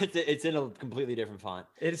it's in a completely different font.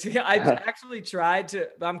 I actually tried to.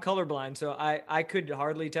 I'm colorblind, so I could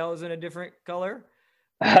hardly tell it was in a different color.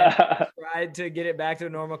 I tried to get it back to a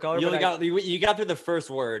normal color. You got through the first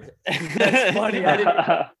word. That's funny. I didn't.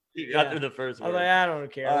 You got through the first word. I was like, I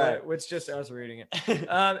don't care. Right. It's just us reading it.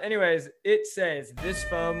 Anyways, it says this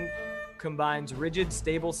foam combines rigid,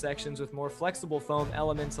 stable sections with more flexible foam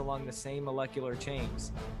elements along the same molecular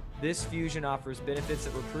chains. This fusion offers benefits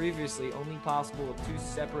that were previously only possible with two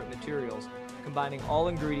separate materials, combining all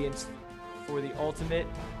ingredients for the ultimate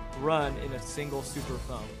run in a single super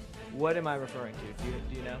foam. What am I referring to?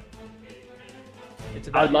 Do you know?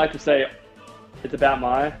 I'd like to say it's about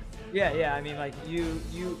my. Yeah. I mean, like you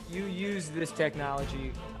use this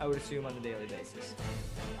technology, I would assume, on a daily basis.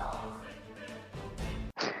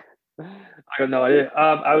 I got no idea.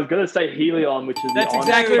 I was gonna say Helion, which is that's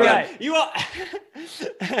exactly right. You are.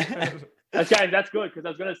 Okay, that's good, because I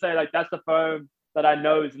was gonna say like that's the foam that I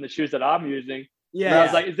know is in the shoes that I'm using. Yeah. And I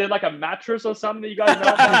was like, is there like a mattress or something that you guys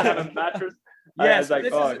know about? Have a mattress? Yes.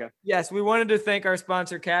 Okay. Yes, we wanted to thank our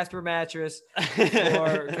sponsor, Casper Mattress,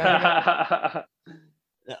 for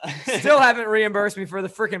still haven't reimbursed me for the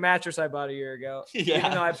freaking mattress I bought a year ago. Yeah.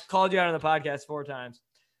 Even though I've called you out on the podcast 4 times.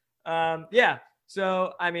 Yeah.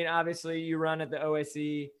 So, I mean, obviously you run at the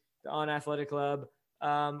OAC, the On Athletic Club.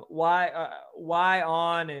 Why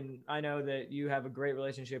On? And I know that you have a great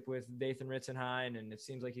relationship with Dathan Ritzenheim, and it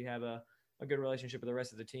seems like you have a good relationship with the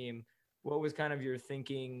rest of the team. What was kind of your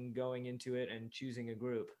thinking going into it and choosing a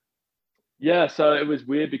group? Yeah, so it was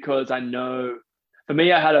weird because I know for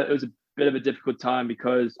me, it was a bit of a difficult time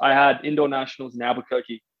because I had indoor nationals in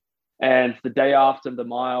Albuquerque, and the day after the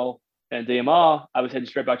mile and DMR, I was heading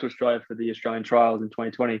straight back to Australia for the Australian trials in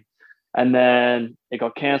 2020. And then it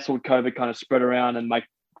got cancelled. COVID kind of spread around, and my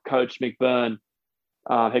coach, Mick Byrne,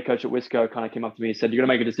 head coach at Wisco, kind of came up to me and said, you're going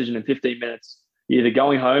to make a decision in 15 minutes. You're either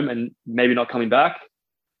going home and maybe not coming back,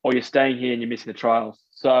 or you're staying here and you're missing the trials.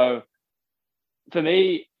 So for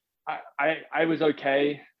me, I was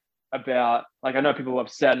okay about, like, I know people were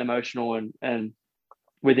upset and emotional and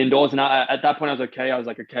with indoors. And at that point I was okay. I was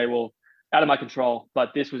like, okay, well, out of my control,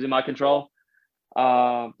 but this was in my control.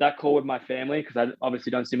 That call with my family, because I obviously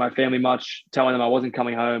don't see my family much, telling them I wasn't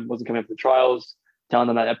coming home, wasn't coming up for the trials, telling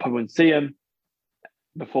them that I probably wouldn't see them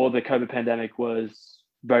before the COVID pandemic, was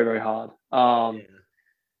very, very hard.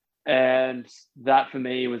 And that for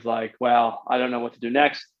me was like, wow, I don't know what to do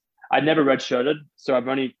next. I'd never redshirted, so I've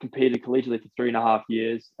only competed collegiately for 3.5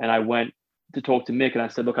 years. And I went to talk to Mick and I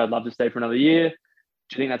said, look, I'd love to stay for another year.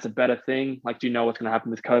 you think that's a better thing? Like, do you know what's going to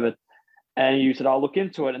happen with COVID? And you said, I'll look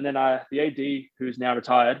into it. And then the AD, who's now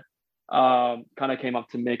retired, kind of came up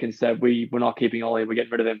to Mick and said, we're not keeping Ollie. We're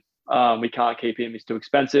getting rid of him. We can't keep him. He's too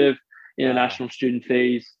expensive. International student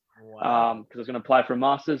fees. Because I was going to apply for a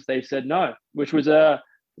master's. They said no, which was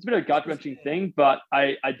it's a bit of a gut-wrenching thing, but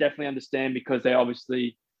I definitely understand, because they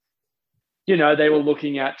obviously, they were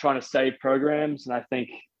looking at trying to save programs. And I think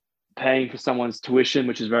paying for someone's tuition,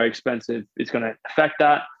 which is very expensive, is going to affect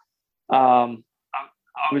that.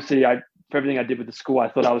 Obviously, for everything I did with the school, I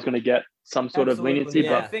thought I was going to get some sort of leniency.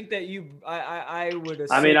 Yeah, but I think that I would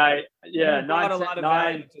assume. I mean, brought a lot of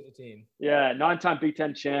value to the team. Yeah, 9-time Big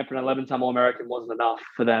Ten champ and 11-time All-American wasn't enough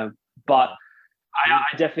for them. But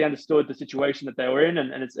I definitely understood the situation that they were in,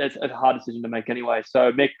 and it's a hard decision to make anyway.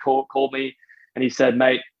 So Mick called me and he said,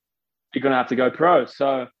 mate, you're going to have to go pro.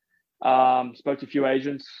 So spoke to a few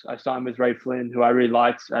agents. I signed with Ray Flynn, who I really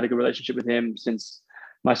liked. I had a good relationship with him since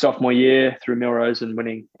my sophomore year through Milrose and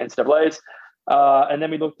winning NCAAs. And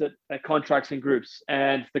then we looked at contracts and groups.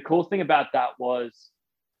 And the cool thing about that was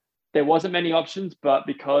there wasn't many options, but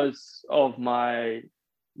because of my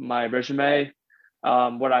resume,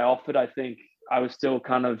 what I offered, I think I was still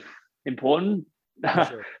kind of important.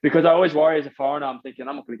 Sure. Because I always worry as a foreigner, I'm thinking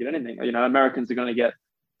I'm not going to get anything. Americans are going to get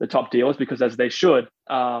the top deals, because as they should.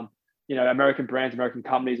 American brands, American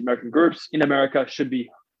companies, American groups in America should be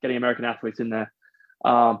getting American athletes in there.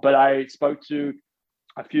 But I spoke to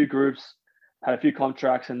a few groups, had a few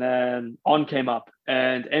contracts, and then On came up,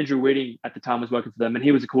 and Andrew Whitting at the time was working for them, and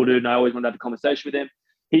he was a cool dude, and I always wanted to have a conversation with him.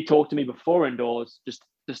 He talked to me before indoors, just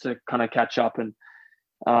to kind of catch up and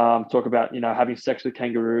talk about having sex with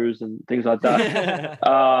kangaroos and things like that,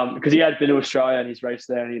 because he had been to Australia and he's raced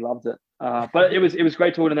there and he loved it. But it was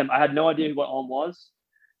great talking to them. I had no idea what On was.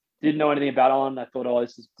 Didn't know anything about On. I thought,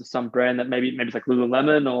 this is just some brand that maybe it's like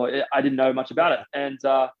Lululemon, or I didn't know much about it.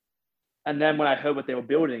 And then when I heard what they were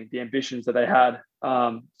building, the ambitions that they had,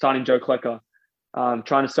 signing Joe Klecker,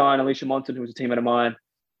 trying to sign Alicia Monson, who was a teammate of mine,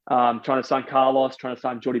 trying to sign Carlos, trying to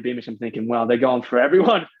sign Jordy Beamish, I'm thinking, wow, they're going for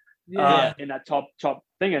everyone in that top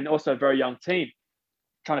thing, and also a very young team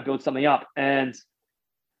trying to build something up. And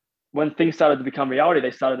when things started to become reality,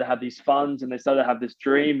 they started to have these funds and they started to have this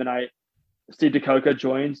dream. And Steve DeCoco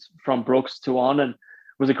joined from Brooks to On, and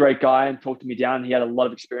was a great guy and talked me down. He had a lot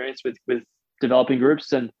of experience with developing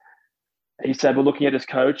groups, and he said, we're looking at this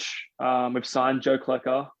coach. We've signed Joe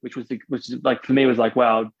Klecker, which is like, for me, was like,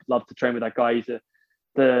 wow, I'd love to train with that guy. He's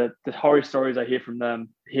the horror stories I hear from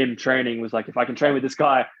him training was like, if I can train with this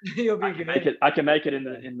guy, I can make it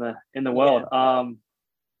in the world.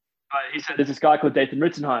 He said, there's this guy called Dathan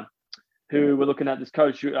Ritzenheim, who we're looking at this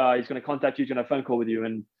coach. He's going to contact you. He's going to have a phone call with you.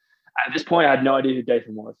 And at this point, I had no idea who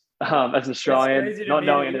Dathan was. As an Australian, not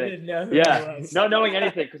knowing anything. Not knowing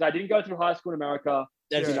anything, because I didn't go through high school in America.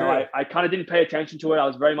 That's true. I kind of didn't pay attention to it. I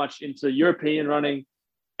was very much into European running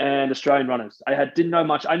and Australian runners. Didn't know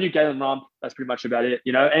much. I knew Galen Rump. That's pretty much about it.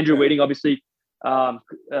 Andrew Whitting, obviously,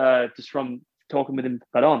 just from talking with him.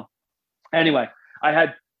 But on. Anyway, I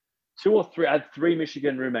had three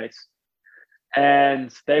Michigan roommates,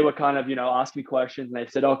 and they were kind of, asking me questions, and they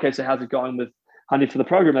said, okay, so how's it going with hunting for the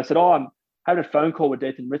program? I said, I'm having a phone call with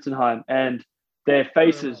Dathan Ritzenheim, and their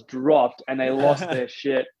faces dropped and they lost their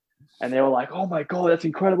shit. And they were like, oh my God, that's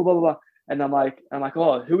incredible, blah, blah, blah. And I'm like,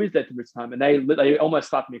 oh, who is Dathan Ritzenheim? And they almost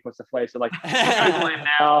slapped me across the face. They're like, Google him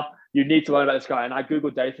now. You need to learn about this guy. And I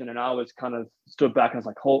Googled Dathan, and I was kind of stood back and I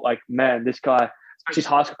was like, man, this guy, especially his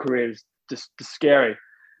high school career, is just scary.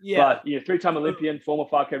 Yeah. But 3-time Olympian, former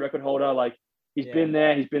 5K record holder, like he's been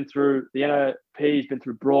there. He's been through the NOP. He's been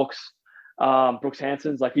through Brooks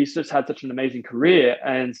Hanson's. Like, he's just had such an amazing career,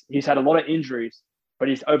 and he's had a lot of injuries, but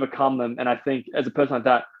he's overcome them. And I think as a person like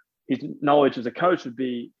that, his knowledge as a coach would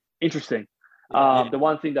be interesting. The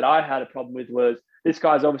one thing that I had a problem with was, this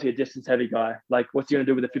guy's obviously a distance heavy guy. Like, what's he going to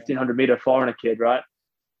do with a 1500 meter foreigner kid, right?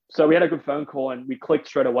 So we had a good phone call and we clicked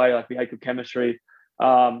straight away. Like, we had good chemistry,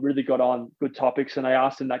 really got on good topics. And I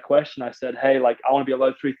asked him that question. I said, hey, like, I want to be a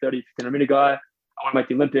low 330 1500 meter guy. I want to make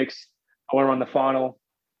the Olympics. I want to run the final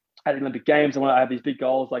at the Olympic Games. I have these big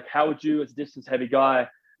goals. Like, how would you, as a distance heavy guy,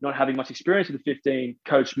 not having much experience with the 15,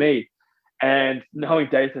 coach me? And knowing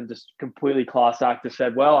Dathan, just completely class act, just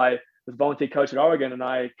said, well, I was a volunteer coach at Oregon, and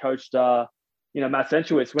I coached, Matt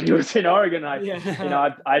Sensuitz when he was in Oregon.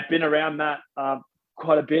 I've been around Matt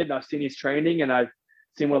quite a bit, and I've seen his training, and I've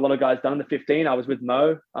seen what a lot of guys done in the 15. I was with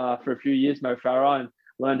Mo for a few years, Mo Farah, and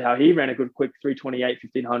learned how he ran a good, quick 328,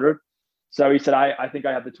 1500. So he said, I think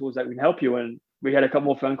I have the tools that can help you. And we had a couple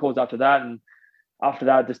more phone calls after that. And after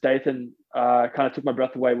that, just Dathan kind of took my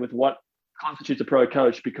breath away with what constitutes a pro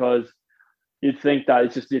coach, because you'd think that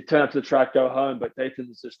it's just you turn up to the track, go home. But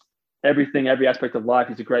Dathan's just everything, every aspect of life.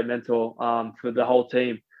 He's a great mentor for the whole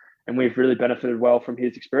team. And we've really benefited well from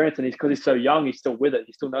his experience. And because he's so young, he's still with it.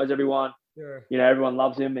 He still knows everyone. Sure. You know, everyone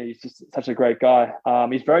loves him. And he's just such a great guy.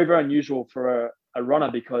 He's very, very unusual for a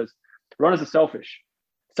runner because runners are selfish,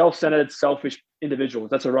 self-centered, selfish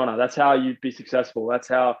individuals. That's a runner. That's how you'd be successful. That's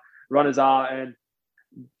how runners are. And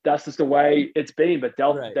that's just the way it's been. But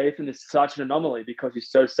Dathan is such an anomaly because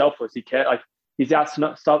he's so selfless. He can't, like, he's out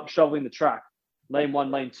shoveling the track, lane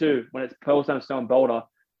 1, lane 2, when it's Pearl Stone and Boulder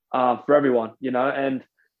for everyone, you know, and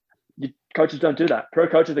coaches don't do that. Pro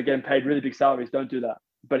coaches that getting paid really big salaries don't do that,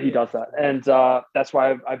 but he does that. And that's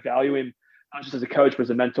why I value him, not just as a coach, but as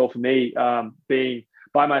a mentor for me, being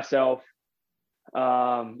by myself,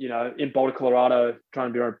 you know, in Boulder, Colorado,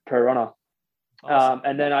 trying to be a pro runner. Awesome.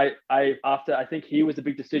 And then after I think he was a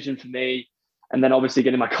big decision for me. And then obviously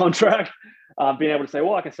getting my contract, being able to say,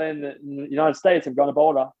 well, I can stay in the United States. I've gone to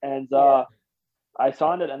Boulder, and I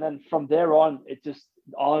signed it. And then from there on,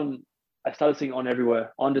 I started seeing On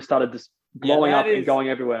everywhere. On just started just blowing up and going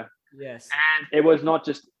everywhere. Yes. And it was not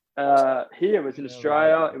just here. It was in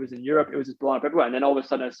Australia. It was in Europe. It was just blowing up everywhere. And then all of a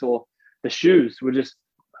sudden I saw the shoes were just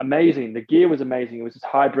amazing. The gear was amazing. It was just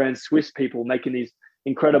high brand Swiss people making these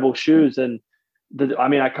incredible shoes. And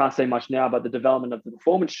I can't say much now, but the development of the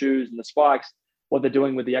performance shoes and the spikes, what they're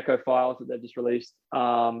doing with the Echo Files that they've just released,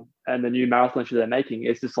 and the new marathon shoe they're making,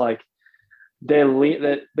 it's just like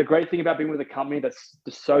the great thing about being with a company that's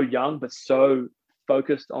just so young but so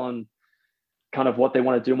focused on kind of what they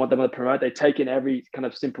want to do and what they want to promote. They take in every kind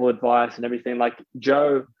of simple advice and everything. Like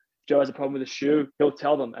Joe has a problem with a shoe, he'll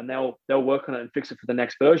tell them and they'll work on it and fix it for the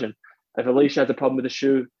next version. If Alicia has a problem with a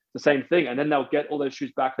shoe, the same thing. And then they'll get all those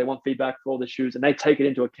shoes back. They want feedback for all the shoes and they take it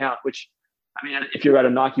into account, which, I mean, if you're at a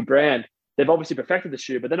Nike brand, they've obviously perfected the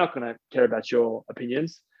shoe, but they're not going to care about your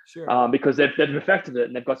opinions. Sure. Because they've perfected it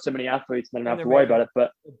and they've got so many athletes and they don't have to worry about it.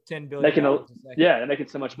 But $10 billion they're making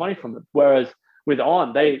so much money from it. Whereas with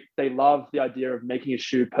On, they love the idea of making a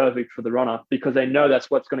shoe perfect for the runner because they know that's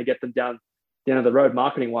what's going to get them down the end of the road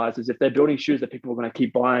marketing wise. Is if they're building shoes that people are going to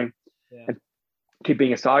keep buying and keep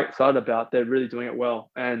being excited about, they're really doing it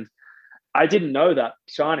well. And I didn't know that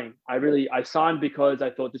signing. I signed because I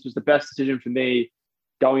thought this was the best decision for me.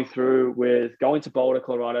 Going to Boulder,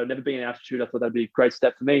 Colorado, never been in altitude. I thought that'd be a great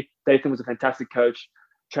step for me. Dathan was a fantastic coach.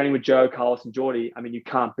 Training with Joe, Carlos, and Jordy. I mean, you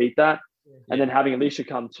can't beat that. Yeah. And then having Alicia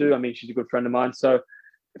come too. I mean, she's a good friend of mine. So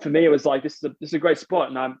for me, it was like, this is a great spot.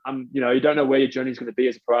 And I'm you don't know where your journey is going to be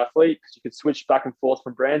as a pro athlete because you could switch back and forth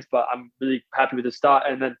from brands, but I'm really happy with the start.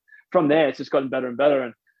 And then from there, it's just gotten better and better.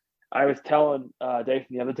 And I was telling Dathan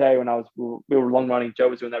the other day when we were long running, Joe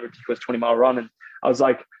was doing that ridiculous 20-mile run. And I was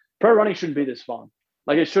like, pro running shouldn't be this fun.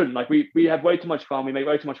 Like it shouldn't. Like we have way too much fun. We make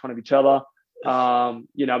way too much fun of each other.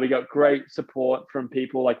 We got great support from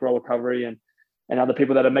people like Raw Recovery and other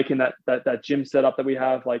people that are making that gym setup that we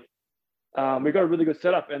have. Like we've got a really good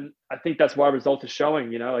setup, and I think that's why results are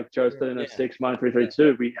showing. Like Joe's 13:06, mine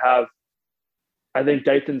 3:32. We have. I think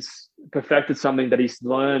Dathan's perfected something that he's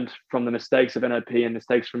learned from the mistakes of NOP and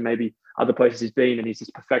mistakes from maybe other places he's been, and he's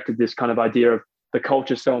just perfected this kind of idea of the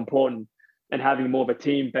culture is so important and having more of a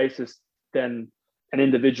team basis than an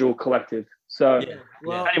individual collective. So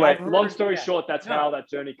anyway, long story short, that's how that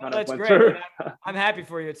journey kind of went through. I'm happy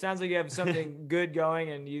for you. It sounds like you have something good going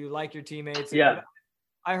and you like your teammates. Yeah.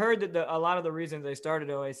 I heard that a lot of the reasons they started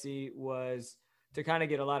OIC was to kind of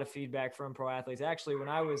get a lot of feedback from pro athletes. Actually, when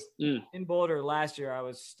I was in Boulder last year, I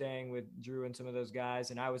was staying with Drew and some of those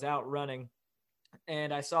guys, and I was out running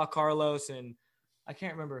and I saw Carlos and I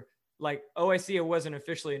can't remember. Like OIC, it wasn't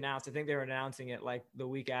officially announced. I think they were announcing it like the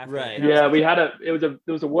week after. Right. Yeah, it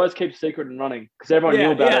was a worst kept secret in running because everyone knew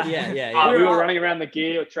about it. Yeah. We were running around the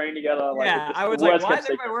gear, training together. I was like, why is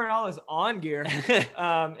everybody wearing all this On gear?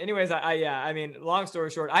 Anyways, I mean, long story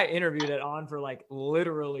short, I interviewed at On for like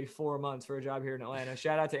literally 4 months for a job here in Atlanta.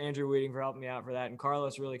 Shout out to Andrew Weeding for helping me out for that, and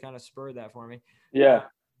Carlos really kind of spurred that for me. Yeah.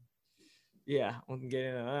 We can get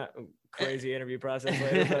into that crazy interview process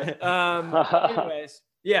later. But, anyways.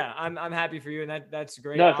 Yeah, I'm happy for you, and that's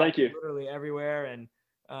great. No, thank you. Literally everywhere, and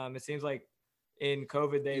it seems like in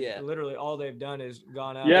COVID, literally all they've done is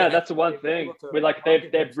gone out. Yeah, that's the one thing.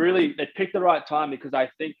 They've picked the right time because I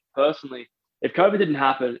think personally, if COVID didn't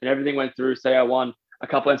happen and everything went through, say I won a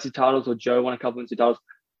couple NC titles or Joe won a couple NC titles,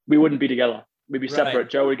 we wouldn't be together. We'd be separate. Right.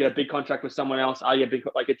 Joe would get a big contract with someone else. I get big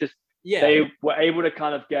They were able to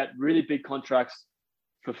kind of get really big contracts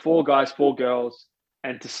for 4 guys, 4 girls.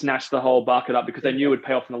 And to snatch the whole bucket up because they knew it would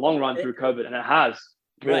pay off in the long run through COVID, and it has.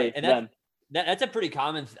 Really, and That's a pretty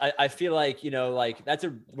common. I feel like, like that's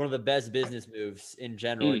one of the best business moves in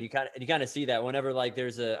general. And you kind of see that whenever like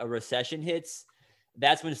there's a recession hits,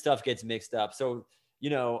 that's when stuff gets mixed up. So,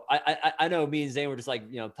 I know me and Zane were just like,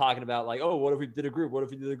 talking about like, oh, what if we did a group? What if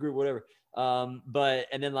we did a group? Whatever.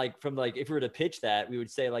 And then like from like, if we were to pitch that, we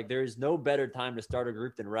would say like, there's no better time to start a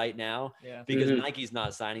group than right now because Nike's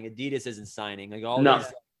not signing, Adidas isn't signing, like all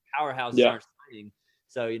these powerhouses aren't signing.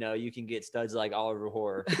 So, you can get studs like Oliver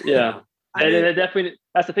Hoare. Yeah. And they're definitely,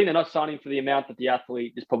 that's the thing. They're not signing for the amount that the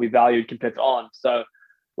athlete is probably valued compared to On. So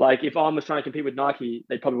like if On was trying to compete with Nike,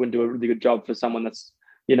 they probably wouldn't do a really good job for someone that's,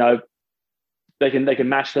 they can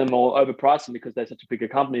match them or overprice them because they're such a bigger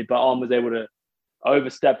company. But On was able to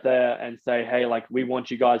overstep there and say, hey, like we want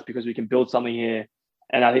you guys because we can build something here.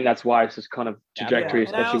 And I think that's why it's just kind of trajectory,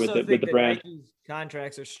 especially with the brand. Nike's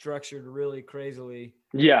contracts are structured really crazily.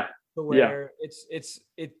 Yeah. Where it's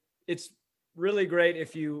really great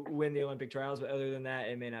if you win the Olympic trials, but other than that,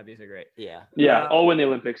 it may not be so great. Yeah. Or win the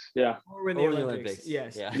Olympics. Yeah. Or win the Olympics.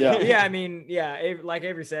 Yes. I mean, like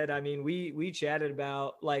Avery said, I mean, we chatted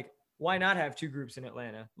about like, why not have two groups in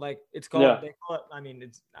Atlanta? Like it's called, they call it, I mean,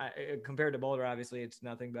 it's compared to Boulder, obviously it's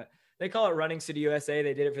nothing, but they call it Running City USA.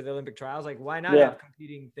 They did it for the Olympic trials. Like why not have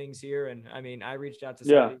competing things here? And I mean, I reached out to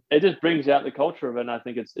somebody. It just brings out the culture of it. And I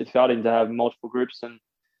think it's exciting to have multiple groups and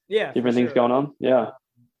different things going on. Yeah,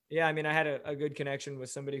 I mean, I had a good connection with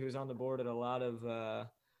somebody who's on the board at a lot of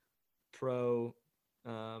pro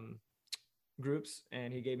groups,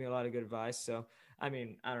 and he gave me a lot of good advice. So, I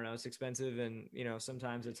mean, I don't know, it's expensive, and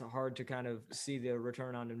sometimes it's hard to kind of see the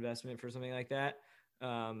return on investment for something like that.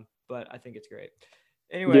 But I think it's great.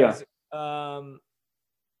 Anyways, I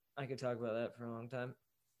could talk about that for a long time.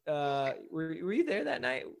 Were you there that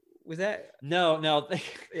night? Was that no?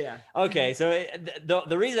 Yeah. Okay, so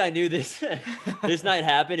the reason I knew this this night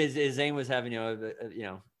happened is Zane was having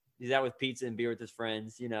he's out with pizza and beer with his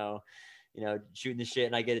friends, shooting the shit,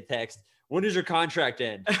 and I get a text. When does your contract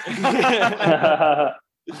end? You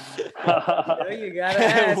gotta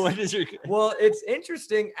ask. Well, it's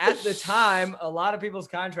interesting. At the time, a lot of people's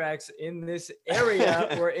contracts in this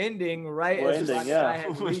area were ending as I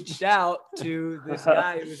had reached out to this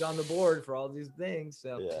guy who was on the board for all these things.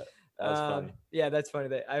 So that's funny. Yeah, that's funny.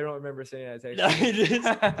 That I don't remember saying that text.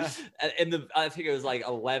 And I think it was like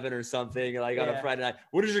 11 or something, like on a Friday night.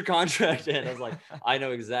 What is your contract end? I was like, I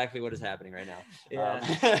know exactly what is happening right now.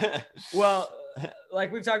 Yeah. Well,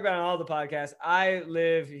 like we've talked about on all the podcasts, I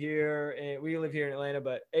live here and we live here in Atlanta,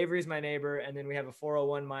 but Avery's my neighbor. And then we have a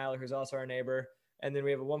 401 miler who's also our neighbor. And then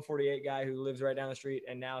we have a 148 guy who lives right down the street.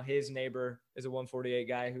 And now his neighbor is a 148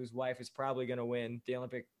 guy whose wife is probably going to win the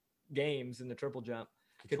Olympic Games in the triple jump,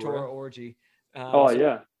 Couture Orgy.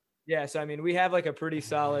 Yeah. So, I mean, we have like a pretty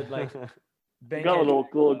solid, like, bank. Got a little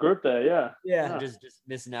group there. Yeah. Just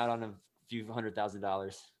missing out on a few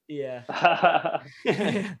 $100,000. Yeah.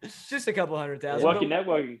 Just a couple $100,000.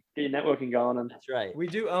 Networking. Get your networking going. And that's right. We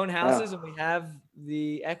do own houses and we have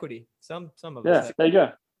the equity. Some of us. Yeah, there you go.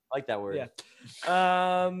 I like that word.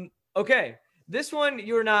 Yeah. Okay. This one,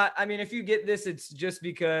 you're not, I mean, if you get this, it's just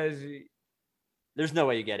because there's no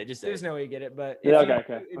way you get it. There's no way you get it, but it'd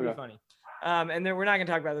be funny. And then we're not going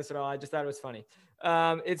to talk about this at all. I just thought it was funny.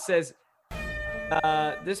 It says,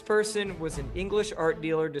 this person was an English art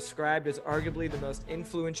dealer described as arguably the most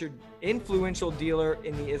influential dealer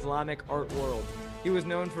in the Islamic art world. He was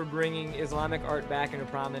known for bringing Islamic art back into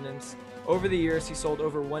prominence. Over the years, he sold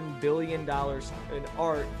over $1 billion in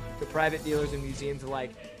art to private dealers and museums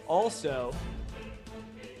alike. Also,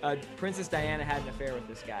 Princess Diana had an affair with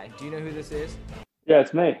this guy. Do you know who this is? Yeah,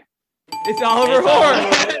 it's me. It's Oliver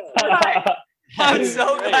Hoare. I'm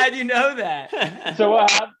so glad you know that. So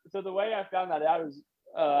the way I found that out is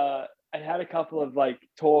I had a couple of like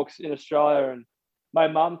talks in Australia, and my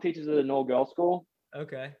mom teaches at an all-girls school.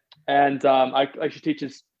 Okay. And she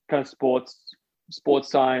teaches kind of sports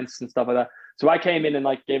science and stuff like that. So I came in and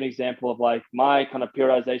like gave an example of like my kind of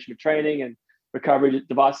periodization of training and recovery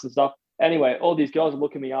devices and stuff. Anyway, all these girls are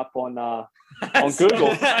looking me up on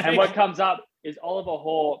Google, and what comes up is Oliver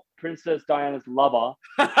Hoare, Princess Diana's lover.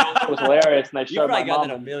 It was hilarious, and they showed my mom. You've probably gotten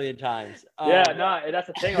that a million times. That's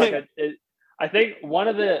the thing. Like, I think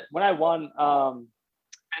when I won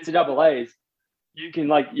NCAA's, you can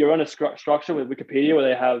like you're on a structure with Wikipedia where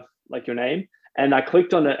they have like your name, and I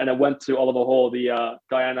clicked on it, and it went to Oliver Hoare, the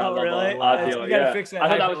Diana lover. Really? Deal. Yeah, fix that. I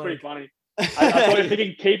thought that was pretty funny. I thought if he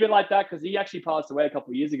can keep it like that, because he actually passed away a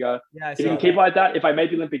couple of years ago. Yeah, if he can keep it like that, if I made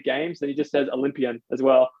the Olympic Games, then he just says Olympian as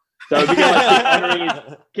well. So we can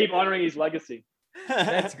like, keep honoring his legacy.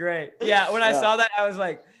 That's great. Yeah, when I saw that, I was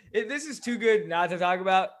like, this is too good not to talk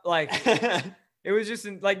about. Like, it was just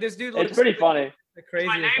like this dude. It's pretty funny. The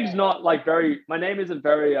craziest. My name's not like my name isn't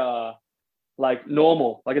very like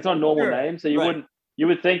normal. Like it's not a normal Sure. name. So you Right.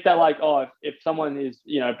 would think that like, oh, if someone is,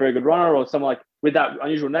 a very good runner or someone like with that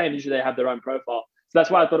unusual name, usually they have their own profile. So that's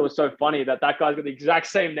why I thought it was so funny that guy's got the exact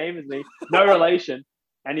same name as me, no relation,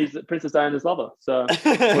 and he's Princess Diana's lover. So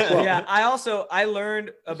Yeah, I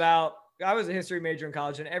learned about. I was a history major in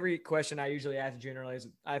college, and every question I usually ask generally is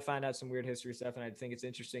I find out some weird history stuff, and I think it's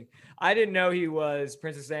interesting. I didn't know he was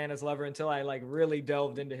Princess Diana's lover until I like really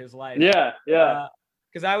delved into his life. Yeah.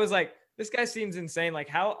 Because I was like, this guy seems insane. Like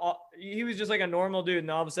how he was just like a normal dude,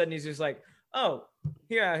 and all of a sudden he's just like, oh,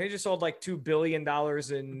 yeah, he just sold like $2 billion in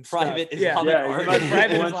Private stuff. Islamic Yeah, art. Private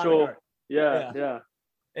Islamic influential. art. Yeah.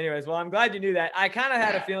 Anyways, well, I'm glad you knew that. I kind of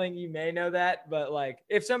had a feeling you may know that, but like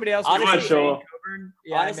if somebody else Honestly, was sure. Coburn,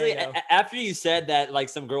 yeah, Honestly, I may know. after you said that, like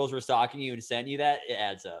some girls were stalking you and sent you that, it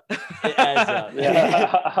adds up. It adds up.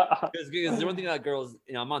 Yeah. Because the one thing about girls,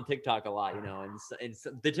 I'm on TikTok a lot, and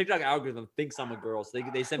the TikTok algorithm thinks I'm a girl, so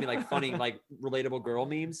they send me like funny, like relatable girl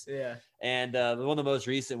memes. Yeah. And one of the most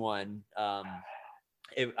recent one, I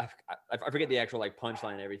forget the actual like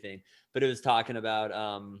punchline and everything, but it was talking about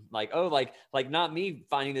like not me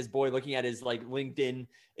finding this boy looking at his like LinkedIn,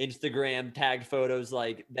 Instagram tagged photos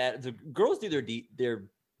like that. The girls do their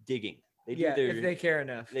digging. They do their, if they care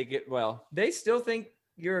enough. They still think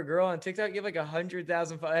you're a girl on TikTok. You have like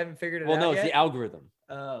 100,000. I haven't figured it out. Well, no, yet. it's the algorithm.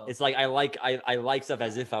 Oh. It's like I like stuff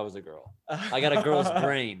as if I was a girl. I got a girl's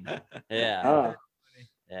brain. Yeah.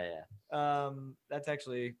 Yeah.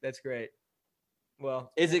 That's great.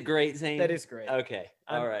 Well, is it great, Zane? That is great. Okay.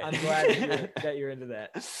 All right. I'm glad that you're into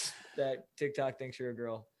that. That TikTok thinks you're a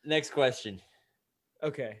girl. Next question.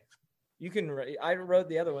 Okay. You can. I wrote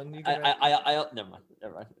the other one. You can. I never mind.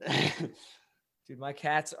 Dude, my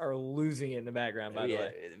cats are losing it in the background. By the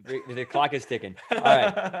way, the clock is ticking. All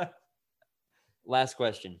right. Last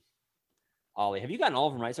question. Ollie, have you gotten all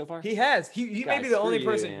of them right so far? He has. He may be the only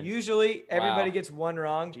person. Man. Usually, everybody gets one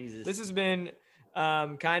wrong. Jesus. This has been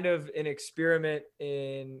kind of an experiment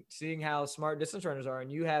in seeing how smart distance runners are,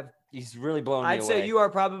 and you have. He's really blowing me away. I'd say you are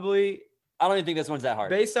probably. I don't even think this one's that hard.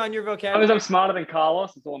 Based on your As long vocabulary. as I'm smarter than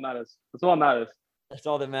Carlos, that's all that matters. That's all that matters. That's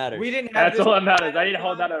all that matters. We didn't have. That's all that matters. I need to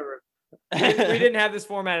hold that over. we didn't have this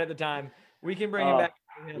format at the time. We can bring him back.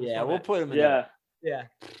 Yeah, we'll put him in. Yeah.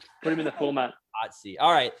 Put him in the format. Hot seat.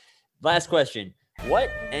 All right. Last question. What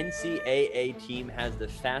NCAA team has the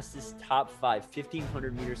fastest top 5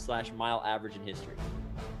 1,500 meter / mile average in history?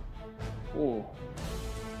 Ooh.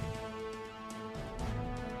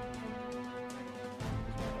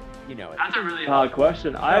 You know it. That's a really hard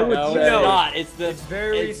question. I would No, say it's not. It's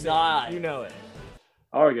very it's recent. not. You know it.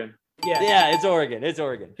 Oregon. Yeah, it's Oregon. It's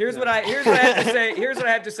Oregon. Here's what I have to say. Here's what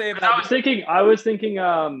I have to say about. I was thinking.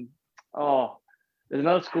 There's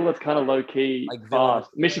another school that's kind of low key, Like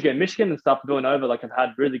fast. Michigan and stuff. Villanova have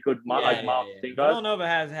had really good miles. Villanova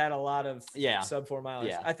has had a lot of sub 4 miles.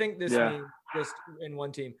 Yeah. I think this team just in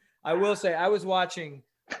one team. I will say I was watching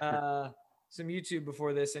some YouTube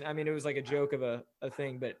before this, and I mean it was like a joke of a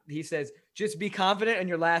thing, but he says just be confident in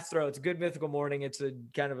your last throw. It's a good mythical morning. It's a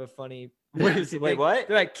kind of a funny. Wait, what?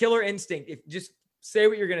 They're like killer instinct. If just say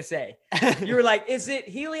what you're gonna say. You were like, is it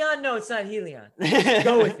Helion? No, it's not Helion. Just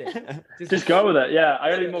go with it. Just go with it. Yeah,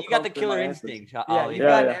 I gotta be more. You got the killer answers. instinct. Yeah, you've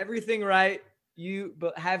gotten everything right.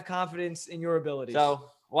 But have confidence in your abilities.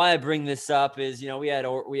 So why I bring this up is, we had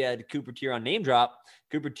Cooper Tiron name drop.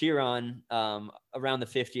 Cooper Tiron around the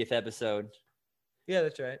 50th episode. Yeah,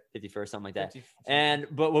 that's right. 51st, something like that. 50.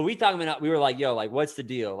 But when we talking about, we were like, yo, like, what's the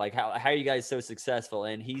deal? Like, how are you guys so successful?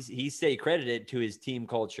 And he stayed credited to his team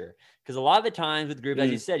culture. Because a lot of the times with the group, as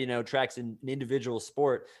you said, track's an individual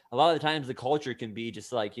sport. A lot of the times the culture can be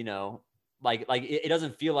just like, like it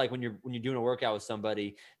doesn't feel like when you're doing a workout with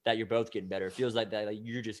somebody that you're both getting better. It feels like that, like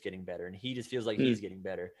you're just getting better, and he just feels like he's getting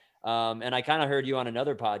better. And I kind of heard you on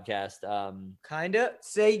another podcast. Kinda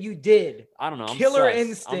say you did. I don't know. I'm Killer sus.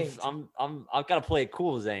 instinct. I've got to play it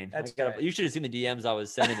cool, Zane. Right. You should have seen the DMs I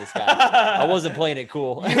was sending this guy. I wasn't playing it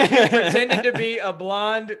cool. You pretended to be a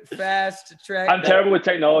blonde, fast track. I'm terrible with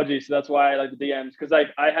technology, so that's why I like the DMs, because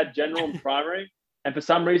I had general and primary, and for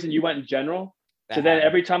some reason you went in general. So then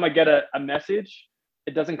every time I get a message,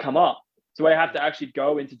 it doesn't come up. So I have to actually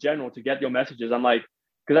go into general to get your messages. I'm like,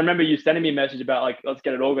 because I remember you sending me a message about like, let's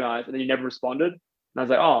get it organized, and then you never responded. And I was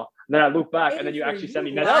like, oh. And then I look back, and then you actually sent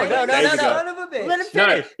me messages No. days ago. Son of a bitch. Let him No,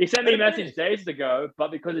 finish. he sent me a message days ago,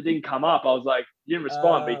 but because it didn't come up, I was like, you didn't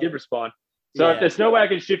respond, but he did respond. So there's no way I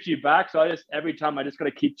can shift you back. So every time I just got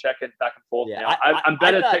to keep checking back and forth. Yeah, now. I'm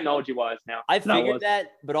better technology wise now. I figured that,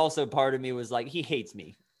 but also part of me was like, he hates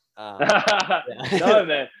me. No,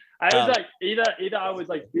 man. I was like, either I was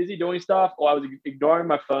like busy doing stuff, or I was ignoring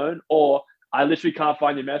my phone, or I literally can't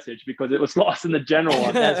find your message because it was lost in the general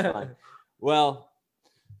one. That's fine. Well,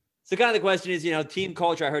 so kind of the question is, team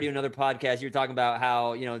culture. I heard you in another podcast. You were talking about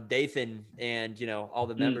how, Dathan and, all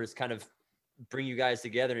the members kind of bring you guys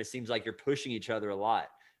together. And it seems like you're pushing each other a lot.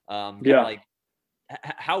 Like,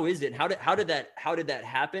 how is it? How did that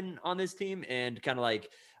happen on this team? And kind of like,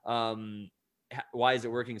 why is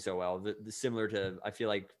it working so well? Similar to, I feel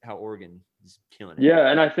like, how Oregon is killing it. Yeah.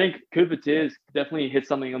 And I think Cooper Tears definitely hit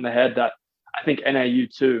something on the head that I think NAU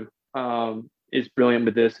too is brilliant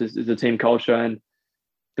with this is the team culture. And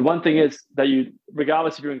the one thing is that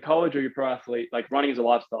regardless if you're in college or you're a pro athlete, like running is a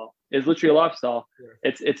lifestyle. It's literally a lifestyle.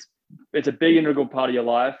 Yeah. It's a big integral part of your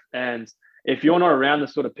life. And if you're not around the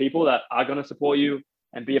sort of people that are going to support you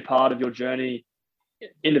and be a part of your journey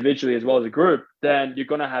individually as well as a group, then you're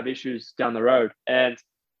going to have issues down the road. And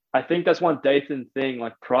I think that's one Dathan thing,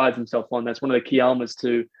 like prides himself on. That's one of the key elements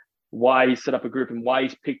to why he set up a group and why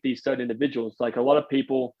he's picked these certain individuals. Like a lot of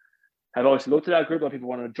people have always looked at our group. A lot of people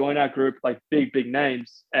want to join our group, like big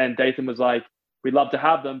names. And Dathan was like, we'd love to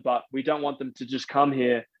have them, but we don't want them to just come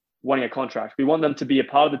here wanting a contract. We want them to be a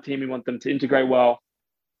part of the team. We want them to integrate well.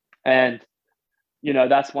 And,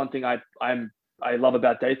 that's one thing I love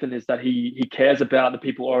about Dathan is that he cares about the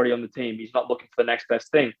people already on the team. He's not looking for the next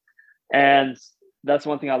best thing. And that's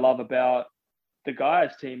one thing I love about the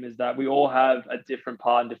guys team is that we all have a different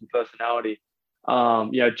part and different personality.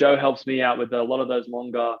 Joe helps me out with a lot of those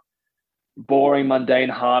longer, boring, mundane,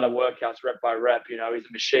 harder workouts rep by rep. He's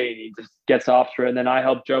a machine. He just gets after it. And then I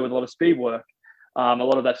help Joe with a lot of speed work, a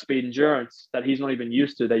lot of that speed endurance that he's not even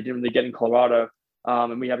used to. They didn't really get in Colorado.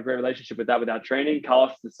 And we have a great relationship with that with our training.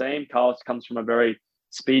 Carlos is the same. Carlos comes from a very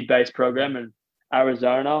speed-based program in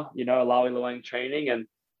Arizona, Alawi Luang training. And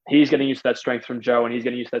he's getting used to that strength from Joe, and he's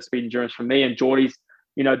getting used to that speed endurance from me. And Geordie's,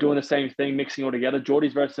 doing the same thing, mixing all together.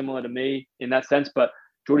 Geordie's very similar to me in that sense, but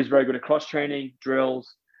Geordie's very good at cross training,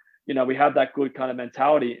 drills. We have that good kind of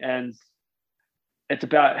mentality, and it's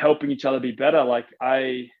about helping each other be better. Like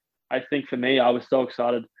I think for me, I was so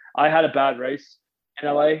excited. I had a bad race in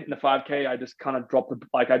LA in the 5K. I just kind of dropped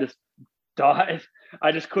I just died.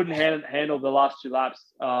 I just couldn't handle the last 2 laps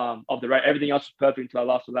of the race. Everything else was perfect until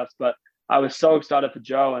the last 2 laps, but I was so excited for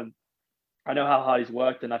Joe, and I know how hard he's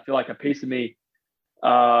worked, and I feel like a piece of me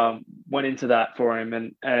went into that for him,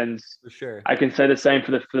 and for sure I can say the same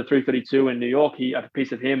for the 332 in New York. A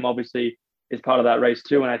piece of him obviously is part of that race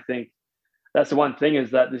too, and I think that's the one thing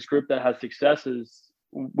is that this group that has successes,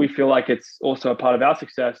 we feel like it's also a part of our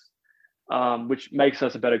success, which makes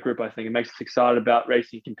us a better group. I think it makes us excited about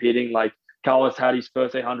racing, competing. Like Carlos had his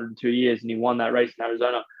first 800 in 2 years, and he won that race in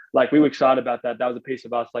Arizona. Like we were excited about that. That was a piece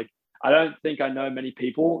of us. Like I don't think I know many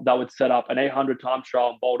people that would set up an 800 time trial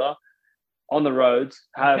in Boulder on the roads,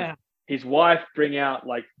 have his wife bring out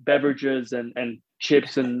like beverages and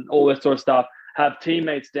chips and all this sort of stuff, have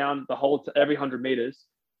teammates down every 100 meters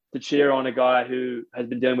to cheer on a guy who has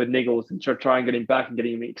been dealing with niggles and try and get him back and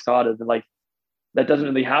getting him excited. And like, that doesn't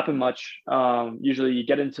really happen much. Usually you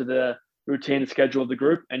get into the routine schedule of the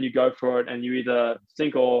group and you go for it and you either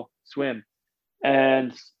sink or swim.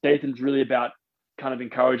 And Dathan's really about kind of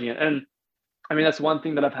encouraging it. And I mean, that's one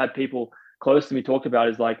thing that I've had people close to me talk about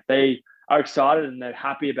is like, they are excited and they're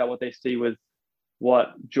happy about what they see with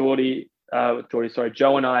what Joe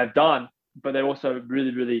and I have done, but they also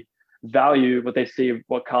really, really value what they see of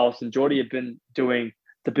what Carlos and Geordie have been doing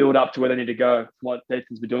to build up to where they need to go, what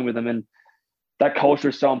Dathan's been doing with them. And that culture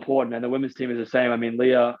is so important. And the women's team is the same. I mean,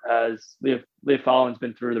 Leah Farland's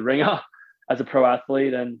been through the ringer as a pro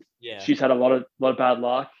athlete, and she's had a lot of bad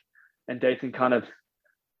luck, and Dathan kind of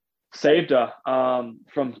saved her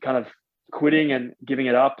from kind of quitting and giving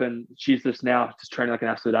it up, and she's just training like an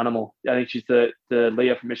absolute animal. I think she's the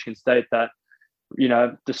Leah from Michigan State that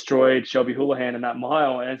destroyed Shelby Houlihan in that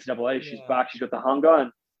mile at NCAA. She's back, she's got the hunger,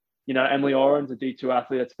 and Emily Oren's a D2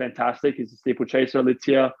 athlete that's fantastic. He's a steeplechaser.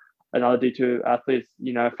 Litia, another D2 athlete,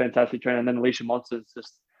 fantastic trainer, and then Alicia Monson's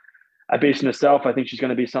just a beast in herself. I think she's going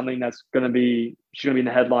to be something she's going to be in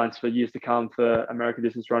the headlines for years to come for American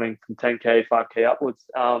distance running from 10K, 5K upwards.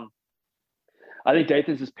 I think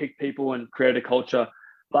Dathan's just picked people and created a culture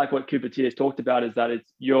like what Cooper T has talked about, is that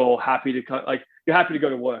you're happy to go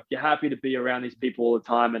to work. You're happy to be around these people all the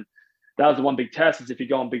time. And that was the one big test, is if you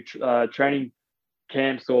go on big training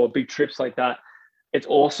camps or big trips like that, it's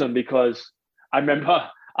awesome, because I remember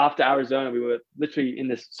after Arizona, we were literally in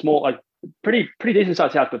this small, like pretty decent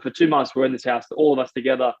sized house, but for 2 months we're in this house, all of us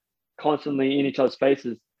together, constantly in each other's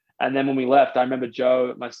faces. And then when we left, I remember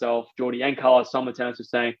Joe, myself, Geordie, and Carlos simultaneously were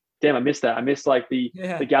saying, damn, I missed that. I missed like the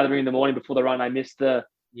gathering in the morning before the run. I missed the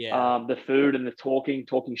food and the talking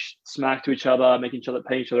smack to each other,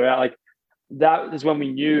 paying each other out. Like that is when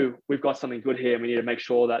we knew we've got something good here and we need to make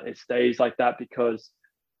sure that it stays like that, because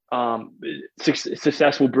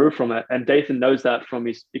success will brew from it. And Dathan knows that from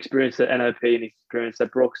his experience at NOP and his experience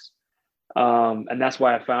at Brooks. And that's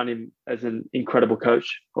why I found him as an incredible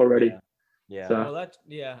coach already. Yeah. So. Well,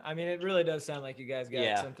 I mean, it really does sound like you guys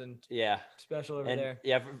got something special over there.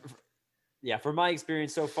 Yeah. For my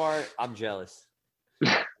experience so far, I'm jealous.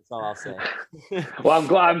 That's all I'll say. Well,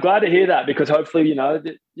 I'm glad to hear that, because hopefully,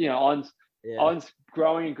 On's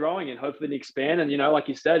growing and growing, and hopefully they expand. And, like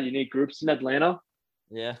you said, you need groups in Atlanta.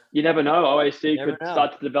 Yeah. You never know. OAC could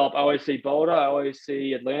start to develop OAC Boulder,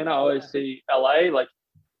 OAC Atlanta, OAC LA. Like,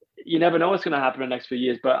 you never know what's going to happen in the next few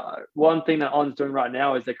years. But one thing that On's doing right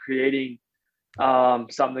now is they're creating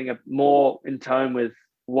something more in tone with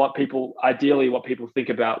what people think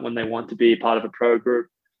about when they want to be part of a pro group.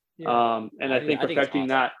 And I think perfecting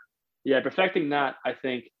that, I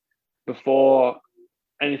think before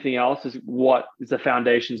anything else is what is the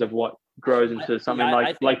foundations of what grows into something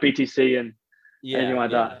like BTC and anything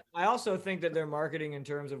like that. I also think that their marketing in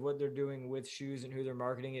terms of what they're doing with shoes and who they're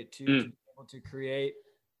marketing it to be able to create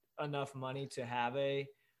enough money to have a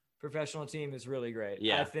professional team is really great.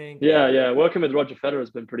 I think. Working with Roger Federer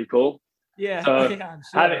has been pretty cool. Yeah. So I'm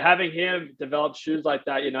sure. having him develop shoes like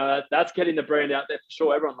that, that's getting the brand out there for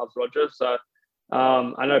sure. Everyone loves Roger. So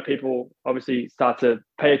I know people obviously start to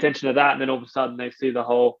pay attention to that, and then all of a sudden they see the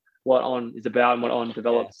whole what On is about and what On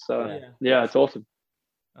develops. It's awesome.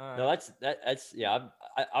 No, that's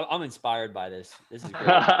I'm inspired by this. This is great.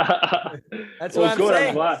 That's what I'm saying.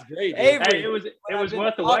 I'm glad. Great. Avery, it was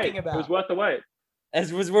worth the wait. It was worth the wait. It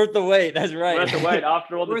was worth the wait. That's right. Worth the wait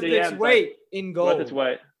after all the worth DMs. Its weight in gold. Worth its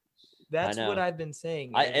weight. That's what I've been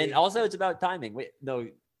saying. And also it's about timing.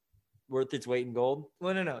 Worth its weight in gold.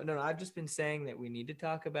 Well, no. I've just been saying that we need to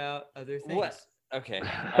talk about other things. What? Okay.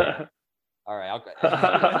 All right. I'll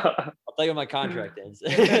tell you when my contract ends.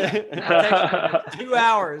 2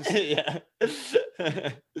 hours. Yeah.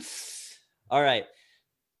 All right.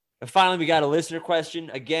 And finally, we got a listener question.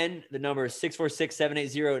 Again, the number is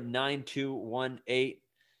 646-780-9218.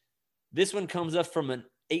 This one comes up from an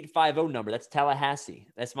 850 number. That's Tallahassee.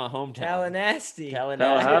 That's my hometown. Tallahassee.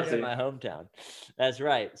 That's my hometown. That's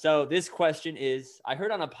right. So this question is, I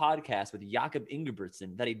heard on a podcast with Jakob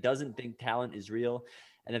Ingebrigtsen that he doesn't think talent is real,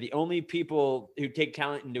 and that the only people who take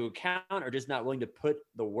talent into account are just not willing to put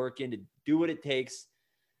the work in to do what it takes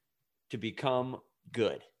to become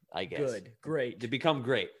good, I guess. Great. To become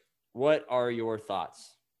great. What are your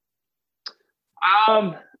thoughts?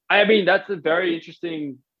 I mean, that's a very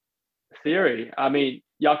interesting theory. I mean,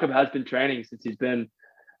 Jakob has been training since he's been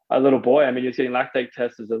a little boy. I mean, he was getting lactate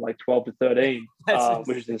tests at like 12 to 13,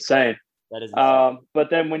 which is insane. That is insane. But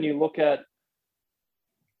then when you look at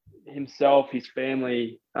himself, his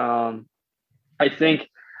family, I think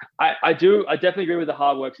I definitely agree with the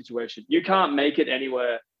hard work situation. You can't make it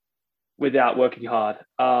anywhere without working hard.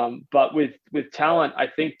 But with talent, I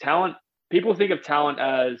think people think of talent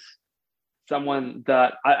as someone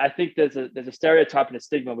that I think there's a stereotype and a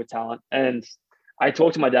stigma with talent. And I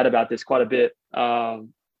talked to my dad about this quite a bit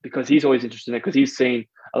because he's always interested in it, because he's seen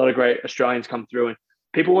a lot of great Australians come through. And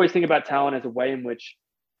people always think about talent as a way in which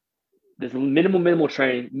there's minimal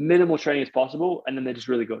training as possible, and then they're just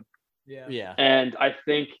really good. Yeah. And I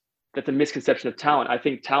think that's a misconception of talent. I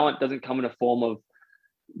think talent doesn't come in a form of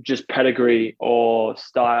just pedigree or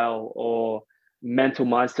style or mental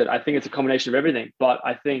mindset. I think it's a combination of everything. But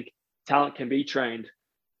I think talent can be trained.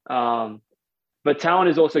 But talent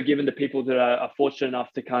is also given to people that are fortunate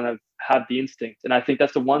enough to kind of have the instinct. And I think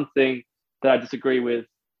that's the one thing that I disagree with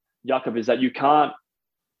Jakob, is that you can't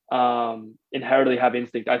inherently have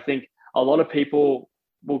instinct. I think a lot of people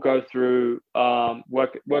will go through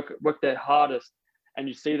work their hardest, and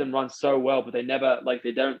you see them run so well, but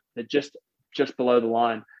they're just below the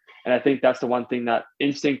line. And I think that's the one thing, that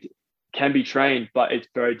instinct can be trained, but it's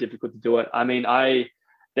very difficult to do it. I mean,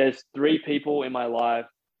 there's 3 people in my life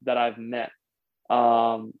that I've met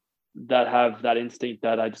that have that instinct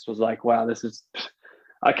that I just was like, wow,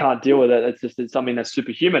 I can't deal with it. It's something that's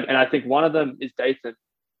superhuman. And I think one of them is Dathan,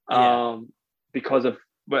 because I've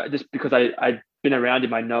been around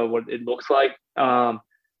him, I know what it looks like.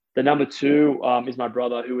 The number 2 is my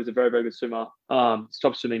brother, who was a very, very good swimmer.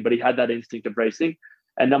 Stopped swimming, but he had that instinct of racing.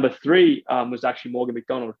 And number 3 was actually Morgan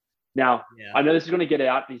McDonald. Now, I know this is going to get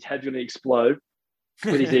out, and his head's going to explode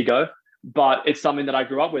with his ego, but it's something that I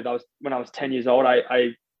grew up with. When I was 10 years old, I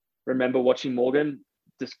remember watching Morgan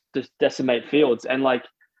just decimate fields. And like,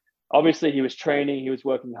 obviously he was training, he was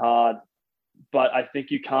working hard, but I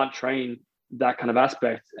think you can't train that kind of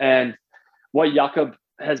aspect. And what Jakob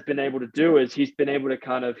has been able to do is he's been able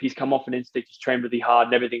to he's come off an instinct, he's trained really hard,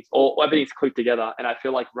 and everything's clicked together. And I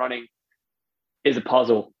feel like running is a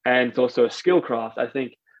puzzle, and it's also a skill craft. I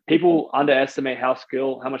think people underestimate how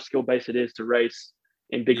much skill based it is to race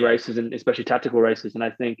in big races, and especially tactical races. And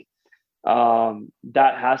I think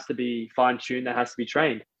that has to be fine tuned, that has to be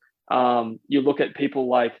trained. You look at people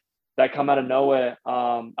like that come out of nowhere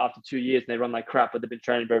after 2 years and they run like crap, but they've been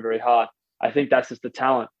training very, very hard. I think that's just the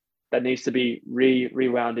talent that needs to be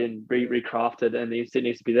rewound in, recrafted, and the instinct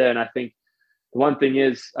needs to be there. And I think the one thing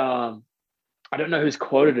is, I don't know whose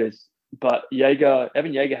quote it is, but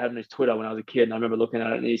Evan Yeager had on his Twitter when I was a kid, and I remember looking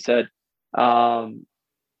at it, and he said, hard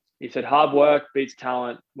work beats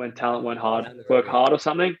talent when talent went hard, work hard or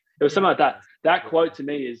something. It was something like that. That quote to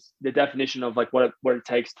me is the definition of like what it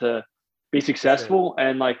takes to be successful. Sure.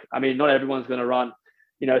 And like, I mean, not everyone's going to run,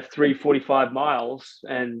 3:45 miles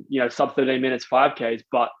and, sub 13 minutes, 5Ks,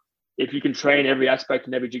 but if you can train every aspect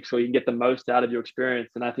and every jigsaw, you can get the most out of your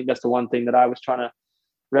experience. And I think that's the one thing that I was trying to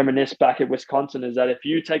reminisce back at Wisconsin, is that if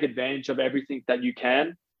you take advantage of everything that you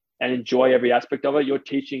can and enjoy every aspect of it, you're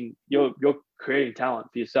creating talent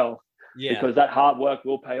for yourself. Yeah. Because that hard work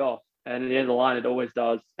will pay off. And at the end of the line, it always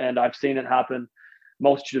does. And I've seen it happen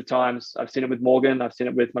multitude of times. I've seen it with Morgan. I've seen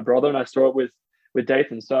it with my brother, and I saw it with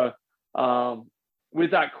Dathan. So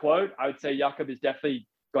with that quote, I would say Jakob has definitely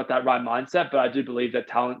got that right mindset, but I do believe that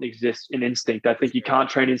talent exists in instinct. I think you can't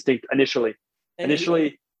train instinct initially. You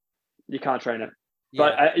can't train it.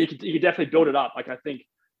 Yeah. But you can definitely build it up. Like, I think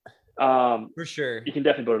for sure you can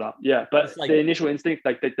definitely build it up. Yeah. But the initial instinct,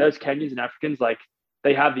 like those Kenyans and Africans, like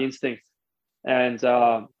they have the instinct. And they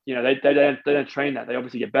don't train that. They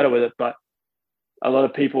obviously get better with it, but a lot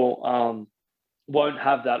of people won't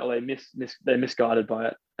have that, or they're misguided by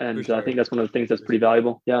it. And sure. I think that's one of the things that's pretty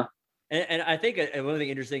valuable. Yeah. And I think one thing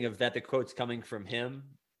interesting of that, the quote's coming from him.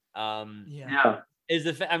 Is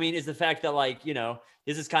the fact that, like,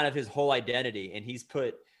 this is kind of his whole identity, and he's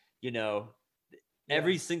put,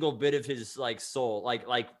 every single bit of his like soul,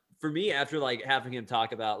 like for me, after like having him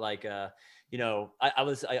talk about like, I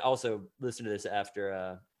also listened to this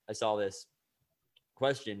after I saw this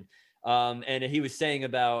question. And he was saying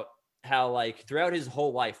about how, like, throughout his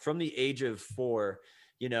whole life, from the age of 4,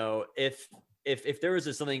 if there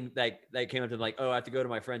was something that came up to him, like, oh, I have to go to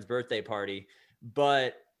my friend's birthday party,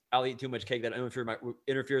 but I'll eat too much cake that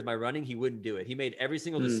interfere with my running, he wouldn't do it. He made every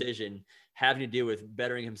single decision having to do with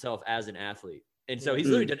bettering himself as an athlete. And so he's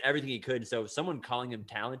literally done everything he could. So someone calling him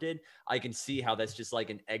talented, I can see how that's just like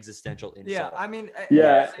an existential insult. Yeah, I mean,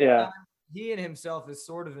 he and himself is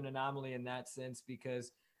sort of an anomaly in that sense,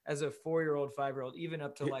 because as a 4-year-old, 5-year-old, even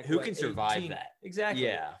up to like who can survive 18, that? Exactly.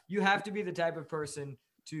 Yeah, you have to be the type of person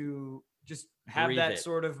to just have that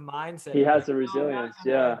sort of mindset. He has the resilience.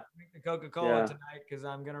 Yeah. Drink the Coca-Cola tonight because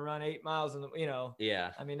I'm gonna run 8 miles in the.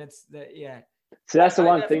 Yeah. I mean, it's that. Yeah. So that's the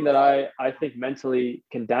one thing that I think mentally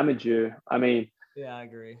can damage you. I mean. Yeah, I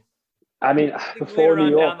agree. I mean, before New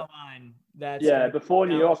York. Down the line, before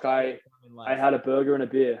New York, I had a burger and a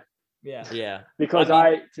beer. Yeah. Yeah. Because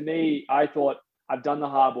I thought, I've done the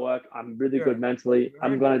hard work. I'm really good mentally.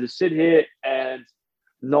 I'm going to just sit here and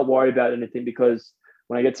not worry about anything, because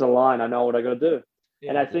when I get to the line, I know what I got to do. Yeah,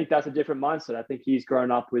 and I think that's a different mindset. I think he's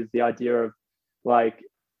grown up with the idea of, like,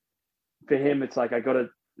 for him, it's like,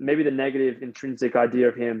 maybe the negative intrinsic idea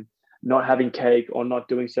of him not having cake or not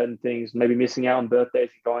doing certain things, maybe missing out on birthdays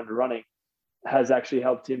and going to running, has actually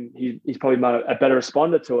helped him. He's probably a better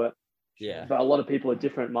responder to it. Yeah. But a lot of people are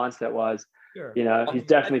different mindset wise. Sure. He's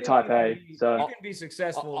definitely type A. So you can be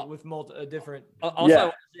successful with different.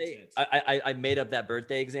 Also, I made up that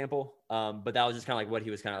birthday example, but that was just kind of like what he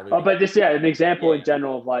was kind of. But just an example in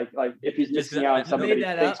general of like if he's missing out on somebody.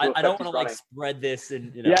 I don't want to like spread this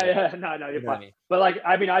and no, you're fine. But like,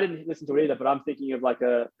 I mean, I didn't listen to it either, but I'm thinking of like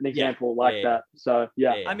an example that. So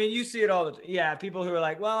yeah. I mean, you see it all the time. Yeah, people who are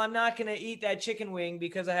like, well, I'm not gonna eat that chicken wing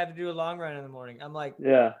because I have to do a long run in the morning. I'm like,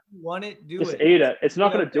 you want it, do just it. Just eat it. It's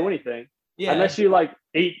not gonna do anything. Yeah. Unless you like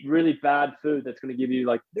eat really bad food that's going to give you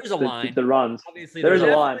like there's a line. The runs. Obviously, there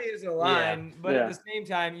definitely is a line, but at the same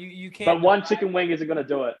time, you can't. But one chicken wing isn't going to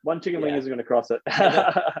do it. One chicken wing isn't going to cross it.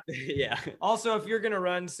 Yeah. Also, if you're going to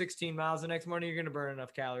run 16 miles the next morning, you're going to burn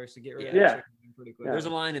enough calories to get rid of that chicken wing pretty quick. There's a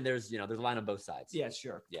line, and there's a line on both sides. Yeah,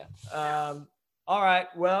 sure. Yeah. All right.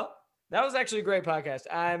 Well, that was actually a great podcast.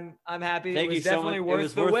 I'm happy. Thank you so much. It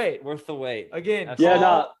was worth the wait. Worth the wait. Again. Absolutely. Yeah.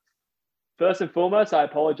 No. First and foremost, I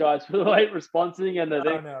apologize for the late responding and the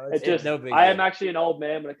thing. No, it's just I am actually an old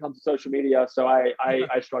man when it comes to social media, so I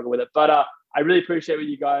struggle with it. But I really appreciate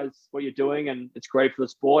what you're doing, and it's great for the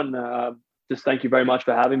sport. And just thank you very much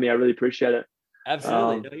for having me. I really appreciate it.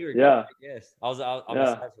 Absolutely. No, you were Yeah. great. Yes. I'm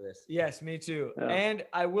Yeah. excited for this. Yes, me too. Yeah. And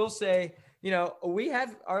I will say, we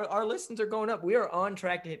have our listens are going up. We are on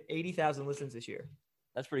track to hit 80,000 listens this year.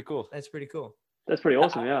 That's pretty cool. That's pretty cool. That's pretty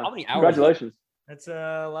awesome. Yeah. How many hours? Congratulations. That's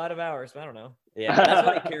a lot of hours. I don't know. Yeah, that's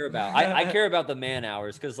what I care about. I care about the man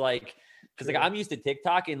hours because I'm used to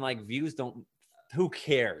TikTok and like views don't. Who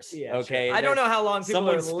cares? Yeah, okay. Sure. I don't know how long people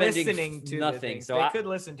are someone's spending listening to nothing, the things. so they I- could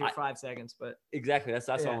listen to 5 seconds, but Exactly. That's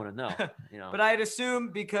what I Yeah. want to know. but I'd assume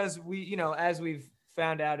because we, as we've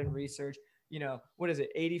found out in research, what is it?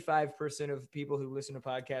 85% of people who listen to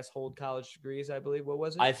podcasts hold college degrees, I believe. What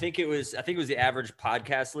was it? I think it was the average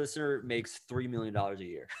podcast listener makes $3 million a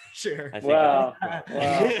year. Sure. I think Wow.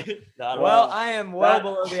 Well, I am well That-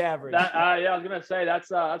 below the average. Yeah, I was gonna say that's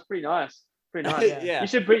pretty nice. Pretty nice. Yeah. You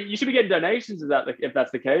should be getting donations if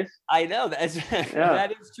that's the case. I know that's Yeah.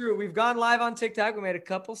 That is true. We've gone live on TikTok. We made a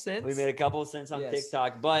couple cents. we made a couple of cents on Yes.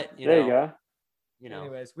 TikTok, but There you go.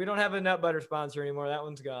 Anyways, we don't have a nut butter sponsor anymore. That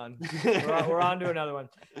one's gone. We're on to another one.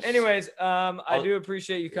 Anyways, I do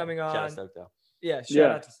appreciate you coming on. Shout out Stoke, though. Yeah,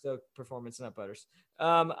 shout out to Stoke Performance Nut Butters.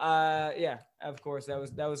 Yeah, of course, that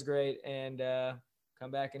was great, and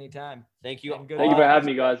come back anytime. Thank you. And good Thank you for luck. having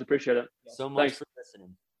me, guys. Appreciate it. so much Thanks. for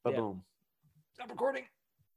listening. Ba boom. Stop recording.